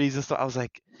factories and stuff. I was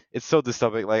like, it's so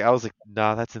dystopic. Like I was like,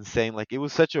 nah, that's insane. Like it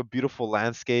was such a beautiful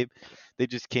landscape. They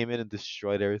just came in and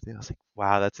destroyed everything. I was like,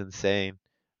 wow, that's insane.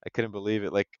 I couldn't believe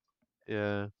it. Like,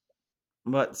 yeah,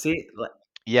 But see, like,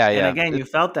 yeah, and yeah. again, It, you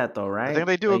felt that though, I think right?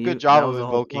 they do That a good you job that of was the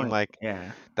whole invoking point. like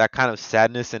Yeah. that kind of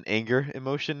sadness and anger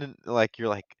emotion, and like you're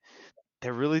like,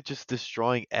 they're really just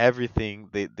destroying everything.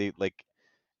 They like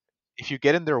if you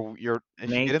get in their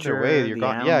if you get in their way, Nature, you're the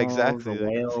gone. Yeah, animals, the exactly.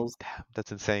 Like it's like, whales. damn,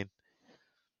 that's insane.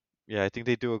 Yeah, I think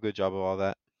they do a good job of all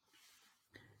that.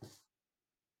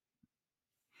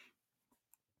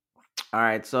 All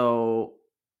right. So,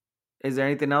 is there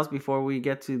anything else before we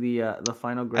get to the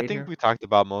final I grade think here we talked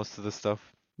about most of the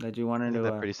stuff. that you I wanted think to?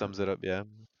 that pretty sums it up. Yeah.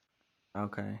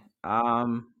 Okay.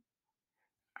 All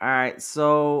right.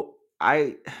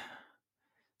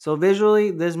 So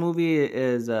visually, this movie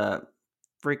is a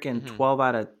freaking Hmm. 12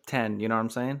 out of 10. You know what I'm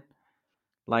saying?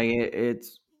 Like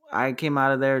it's. I came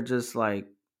out of there just like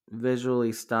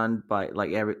visually stunned by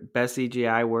like every best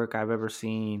CGI work I've ever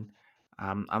seen.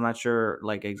 I'm not sure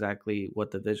like exactly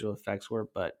what the visual effects were,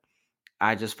 but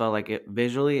I just felt like it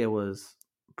visually it was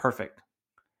perfect.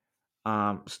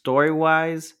 Story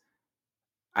wise,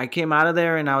 I came out of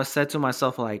there and I was said to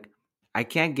myself like, I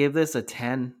can't give this a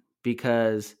 10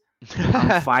 because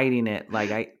I'm fighting it.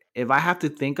 Like I if I have to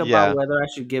think about Yeah. whether I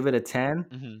should give it a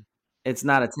 10, Hmm. it's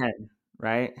not a 10,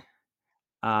 right?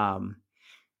 Um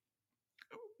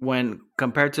when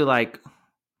compared to like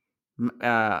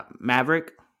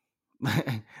Maverick,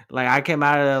 like I came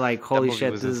out of there like That holy movie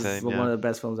shit, was this is insane. one Yeah. of the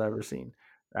best films I've ever seen,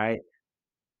 right?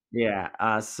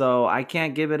 Yeah. So I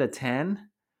can't give it a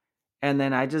 10. And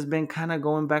then I just been kind of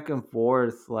going back and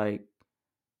forth like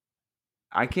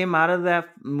I came out of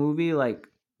that movie like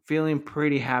feeling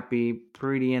pretty happy,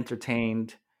 pretty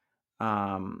entertained.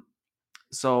 Um,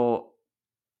 so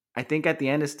I think at the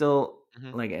end it's still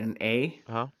Hmm. like an A,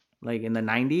 Uh huh. like in the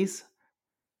 90s.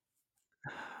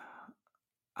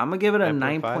 I'm gonna give it a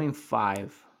 9.5.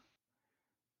 9.5.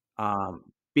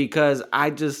 Because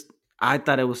I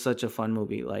thought it was such a fun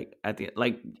movie. Like at the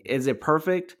like, is it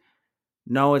perfect?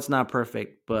 No, it's not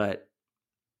perfect, but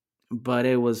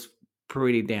it was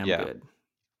pretty damn Yeah. good.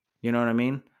 You know what I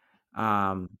mean?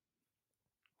 Um,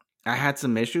 I had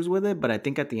some issues with it, but I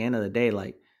think at the end of the day,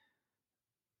 like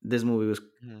this movie was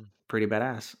Hmm. pretty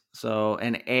badass. So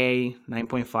an A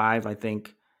 9.5, I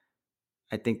think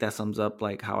that sums up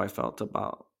like how I felt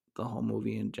about the whole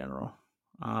movie in general.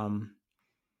 Um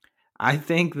I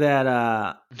think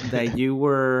that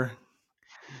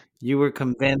you were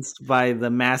convinced by the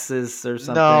masses or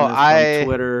No, something from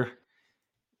Twitter.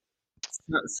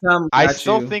 Some I got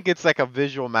still you. think it's like a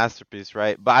visual masterpiece,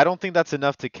 right? But I don't think that's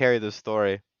enough to carry the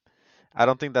story. I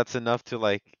don't think that's enough to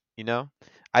like, you know.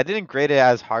 I didn't grade it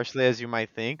as harshly as you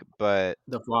might think, but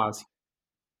The flaws.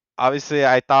 obviously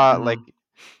I thought like Mhm.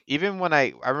 even when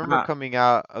I remember Uh, coming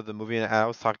out of the movie and I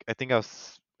was talking, I think I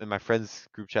was in my friend's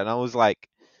group chat and I was like,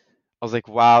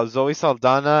 wow, Zoe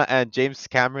Saldana and James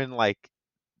Cameron like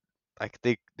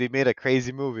they made a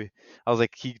crazy movie. I was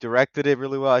like, he directed it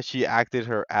really well. She acted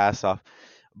her ass off.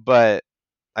 But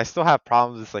I still have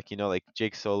problems with like, you know, like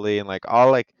Jake Sully and like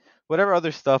all like whatever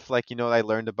other stuff like, you know, I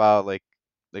learned about like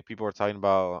people were talking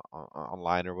about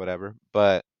online or whatever.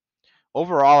 But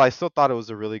overall, I still thought it was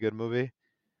a really good movie.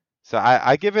 So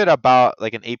I give it about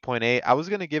like an 8.8. I was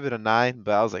gonna give it a 9,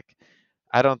 but I was like,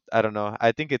 I don't know.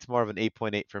 I think it's more of an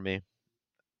 8.8 for me.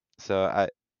 So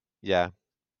yeah.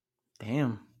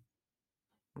 damn.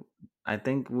 I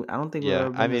don't think we've Yeah.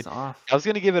 ever I been mean, this off. I was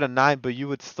gonna give it a 9, but you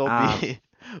would still be Um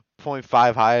point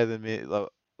 0.5 higher than me. Like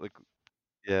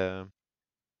yeah.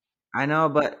 I know,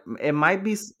 but it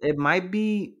might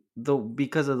be the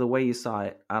because of the way you saw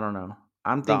it. I don't know.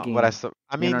 I'm No, what I thinking, saw.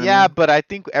 I you know mean, what I yeah, mean? but I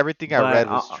think everything I But read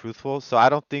was truthful, so I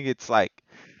don't think it's like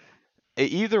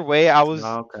either way.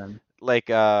 okay. Like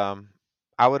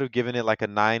I would have given it like a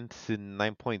 9 to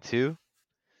 9.2.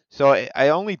 So I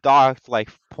only docked like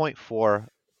point 0.4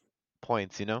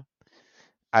 points, you know?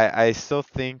 I still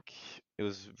think it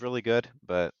was really good,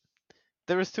 but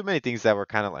there was too many things that were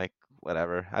kind of like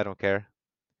whatever. I don't care.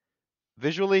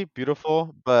 Visually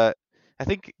beautiful, but I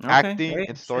think Okay, acting hey,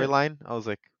 and shit. storyline, I was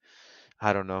like,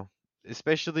 I don't know.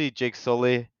 Especially Jake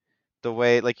Sully, the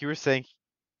way, like you were saying,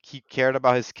 he cared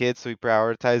about his kids, so he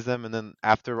prioritized them, and then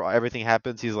after everything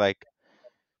happens, he's like,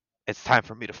 "It's time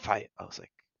for me to fight." I was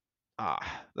like, I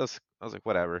was like,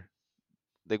 whatever.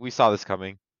 Like we saw this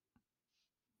coming.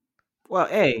 Well,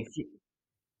 hey,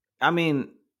 I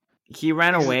mean, he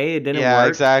ran away. It didn't Yeah,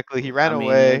 work. exactly. He ran I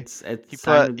mean, away. it's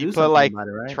time to He do put something like about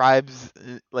it, right? tribes,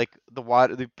 like the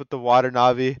water. They put the water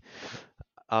Navi,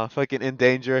 fucking in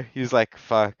danger. He's like,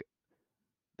 fuck,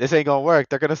 this ain't gonna work.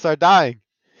 They're gonna start dying.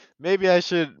 Maybe I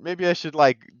should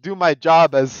like do my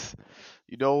job as,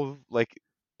 like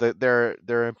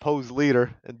their imposed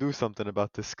leader and do something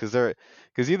about this, because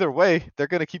either way they're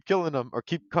gonna keep killing them or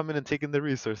keep coming and taking the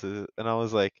resources. And I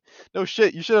was like, no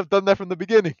shit, you should have done that from the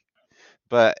beginning.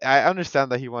 But I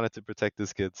understand that he wanted to protect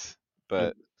his kids. Uh,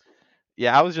 But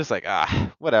yeah, I was just like,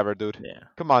 whatever, dude. Yeah,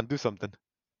 Come on, do something.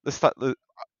 Let's start.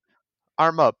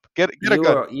 Arm up. Get a you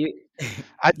gun. were you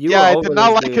you Yeah, were I over did not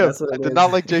this like dude. him. That's what I it did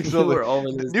not like Jake is. You Sully. were over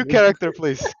this New dude. character,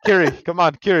 please. Kiri, come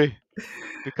on, Kiri.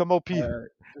 Become OP. Uh,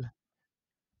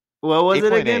 what was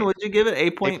it again? 8.8. Would you give it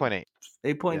 8.8.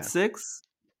 eight point Yeah. six?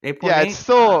 Eight point Yeah, it's eight?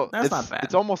 still That's not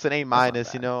it's bad. almost an A That's not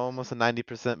minus, bad. almost a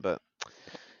 90%, but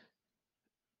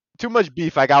too much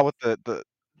beef I got with the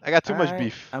I got too All much right.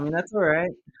 beef. I mean, that's all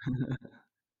right.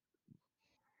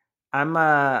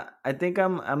 I think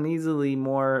I'm easily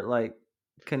more like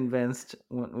convinced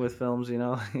with films, you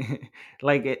know.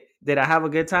 Like did I have a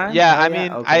good time? Yeah, Hell I yeah.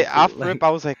 mean, Okay, I cool. off rip I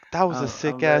Like was like, that was a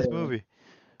sick I'm very ass movie.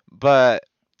 But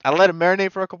I let it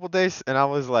marinate for a couple days, and I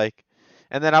was like,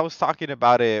 and then I was talking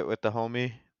about it with the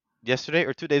homie yesterday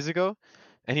or 2 days ago,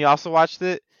 and he also watched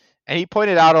it, and he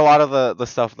pointed out a lot of the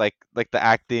stuff like the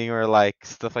acting or like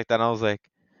stuff like that.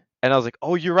 And I was like,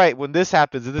 oh, you're right. When this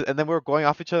happens, and then we were going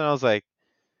off each other, and I was like,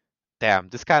 damn,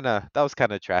 that was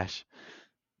kind of trash.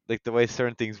 Like the way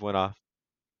certain things went off.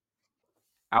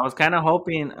 I was kind of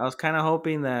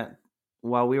hoping that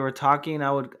while we were talking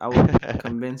I would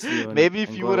convince you Maybe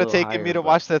if and you go a would have little taken me higher, to but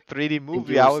watch that 3D I think movie,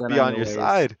 you I were would set be on on your your ways.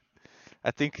 side.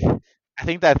 I think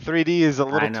that 3D is a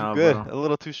little I too know, good, bro. a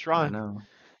little too I strong. know.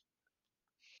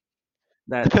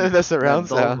 That The surround that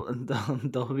sound.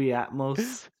 Dolby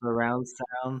Atmos surround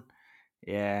sound.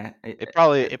 Yeah, It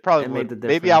probably it made would. the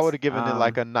Maybe I would difference. have given it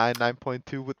like a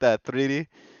 9.2 with that 3D,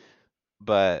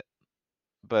 but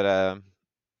but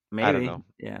I don't know. Maybe.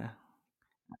 Yeah.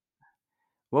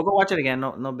 We'll go watch it again.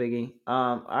 No biggie.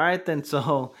 All right then.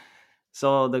 So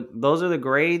those are the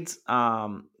grades.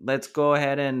 Let's go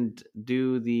ahead and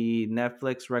do the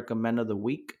Netflix recommend of the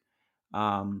week.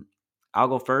 Um, I'll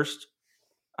go first.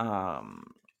 Um,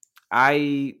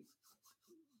 I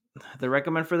the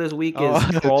recommend for this week Oh, is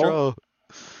Troll. troll.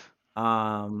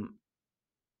 Um,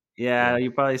 yeah, Yeah.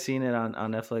 you've probably seen it on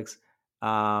Netflix.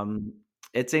 Um,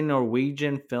 it's a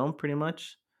Norwegian film, pretty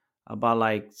much about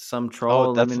like some Oh,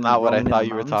 troll that's living not what I roaming in the thought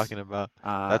you were mountains. talking about.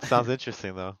 Uh, That sounds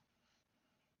interesting though.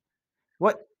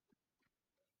 what?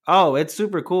 Oh, it's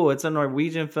super cool. It's a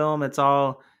Norwegian film. It's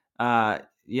all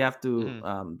you have to Hmm.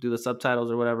 do the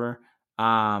subtitles or whatever.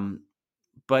 Um,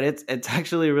 but it's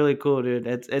actually really cool, dude.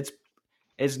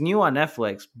 It's new on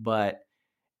Netflix, but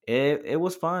it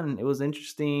was fun. It was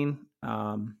interesting.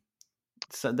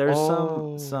 So there's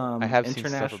Oh, I some have seen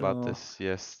stuff about international. this.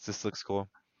 Yes, this looks cool.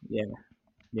 Yeah,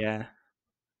 yeah,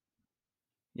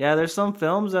 yeah. There's some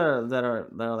films that are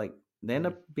like they end Hmm.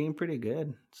 up being pretty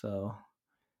good. So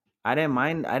I didn't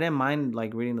mind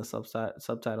like reading the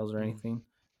subtitles or Hmm. anything.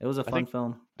 It was a I fun think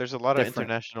film. there's a lot of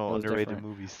Different. It international was underrated different.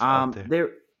 movies out there.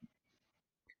 There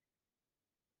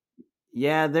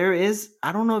yeah, there is.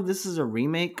 I don't know if this is a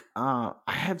remake. I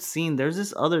have seen there's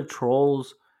this other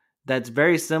Trolls that's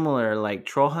very similar, like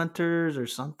Troll Hunters or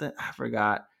something. I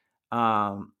forgot.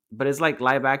 But it's like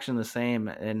live action the same,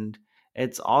 and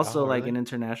it's also Oh, like really? an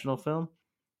international film.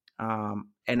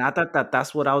 And I thought that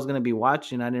that's what I was gonna be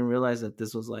watching. I didn't realize that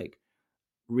this was like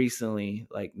recently,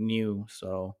 like new.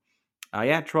 So,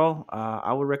 yeah, Troll.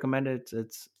 I would recommend it.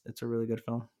 It's a really good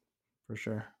film for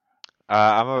sure.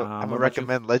 I'm gonna What about you?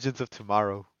 recommend Legends of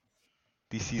Tomorrow.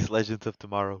 DC's Legends of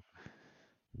Tomorrow.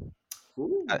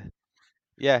 Ooh. Uh,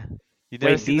 yeah, you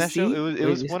never Wait, seen that show? DC? It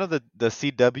was Wait. one of the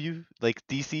CW like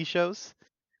DC shows.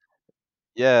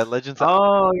 Yeah, Legends.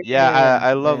 Oh Yeah, yeah,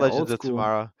 I love yeah. Legends Old of school.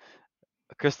 Tomorrow.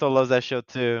 Crystal loves that show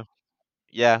too.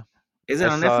 Yeah, Is it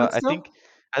on Netflix still?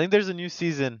 I think there's a new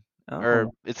season, or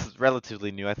Oh, it's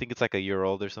relatively new. I think it's like a year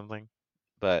old or something.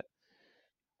 But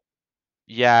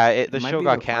yeah, it the might show be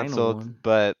got the final canceled, one.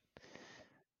 but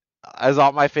as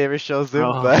all my favorite shows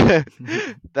do. Oh, But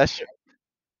that show,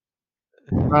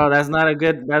 Bro, that's not a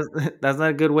good. That's not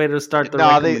a good way to start the No,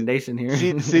 recommendation here.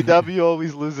 CW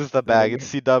always loses the bag.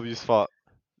 It's CW's fault.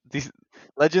 These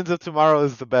Legends of Tomorrow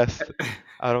is the best.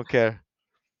 I don't care.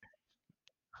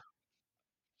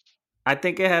 I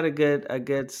think it had a good I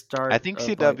start think of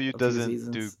like CW a few doesn't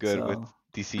do seasons. good with So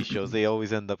DC shows. They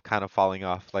always end up kind of falling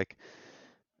off, like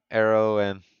Arrow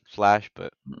and Flash.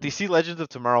 But DC Legends of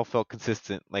Tomorrow felt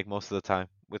consistent, like most of the time,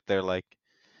 with their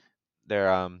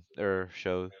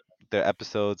show, their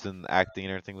episodes and acting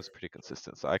and everything was pretty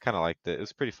consistent. So I kind of liked it. It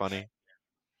was pretty funny,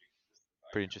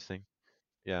 pretty interesting.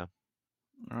 Yeah.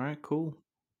 all right, cool.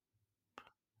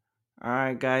 All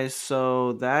right, guys.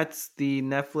 So that's the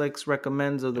Netflix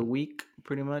recommends of the Yep. week,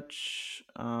 pretty much.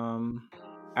 All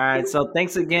right. So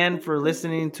thanks again for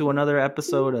listening to another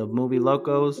episode of Movie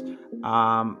Locos.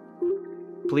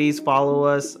 Please follow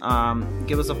us.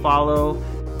 Give us a follow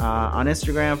on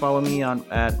Instagram. Follow me on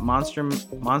at monster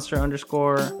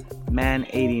underscore man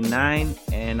 89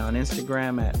 and on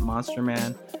Instagram at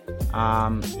monsterman.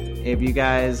 If you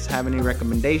guys have any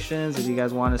recommendations, if you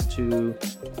guys want us to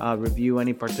review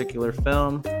any particular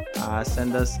film,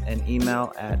 send us an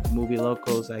email at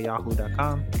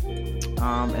movielocos@yahoo.com.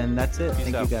 And that's it. Peace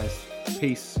Thank out. you guys.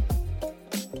 Peace.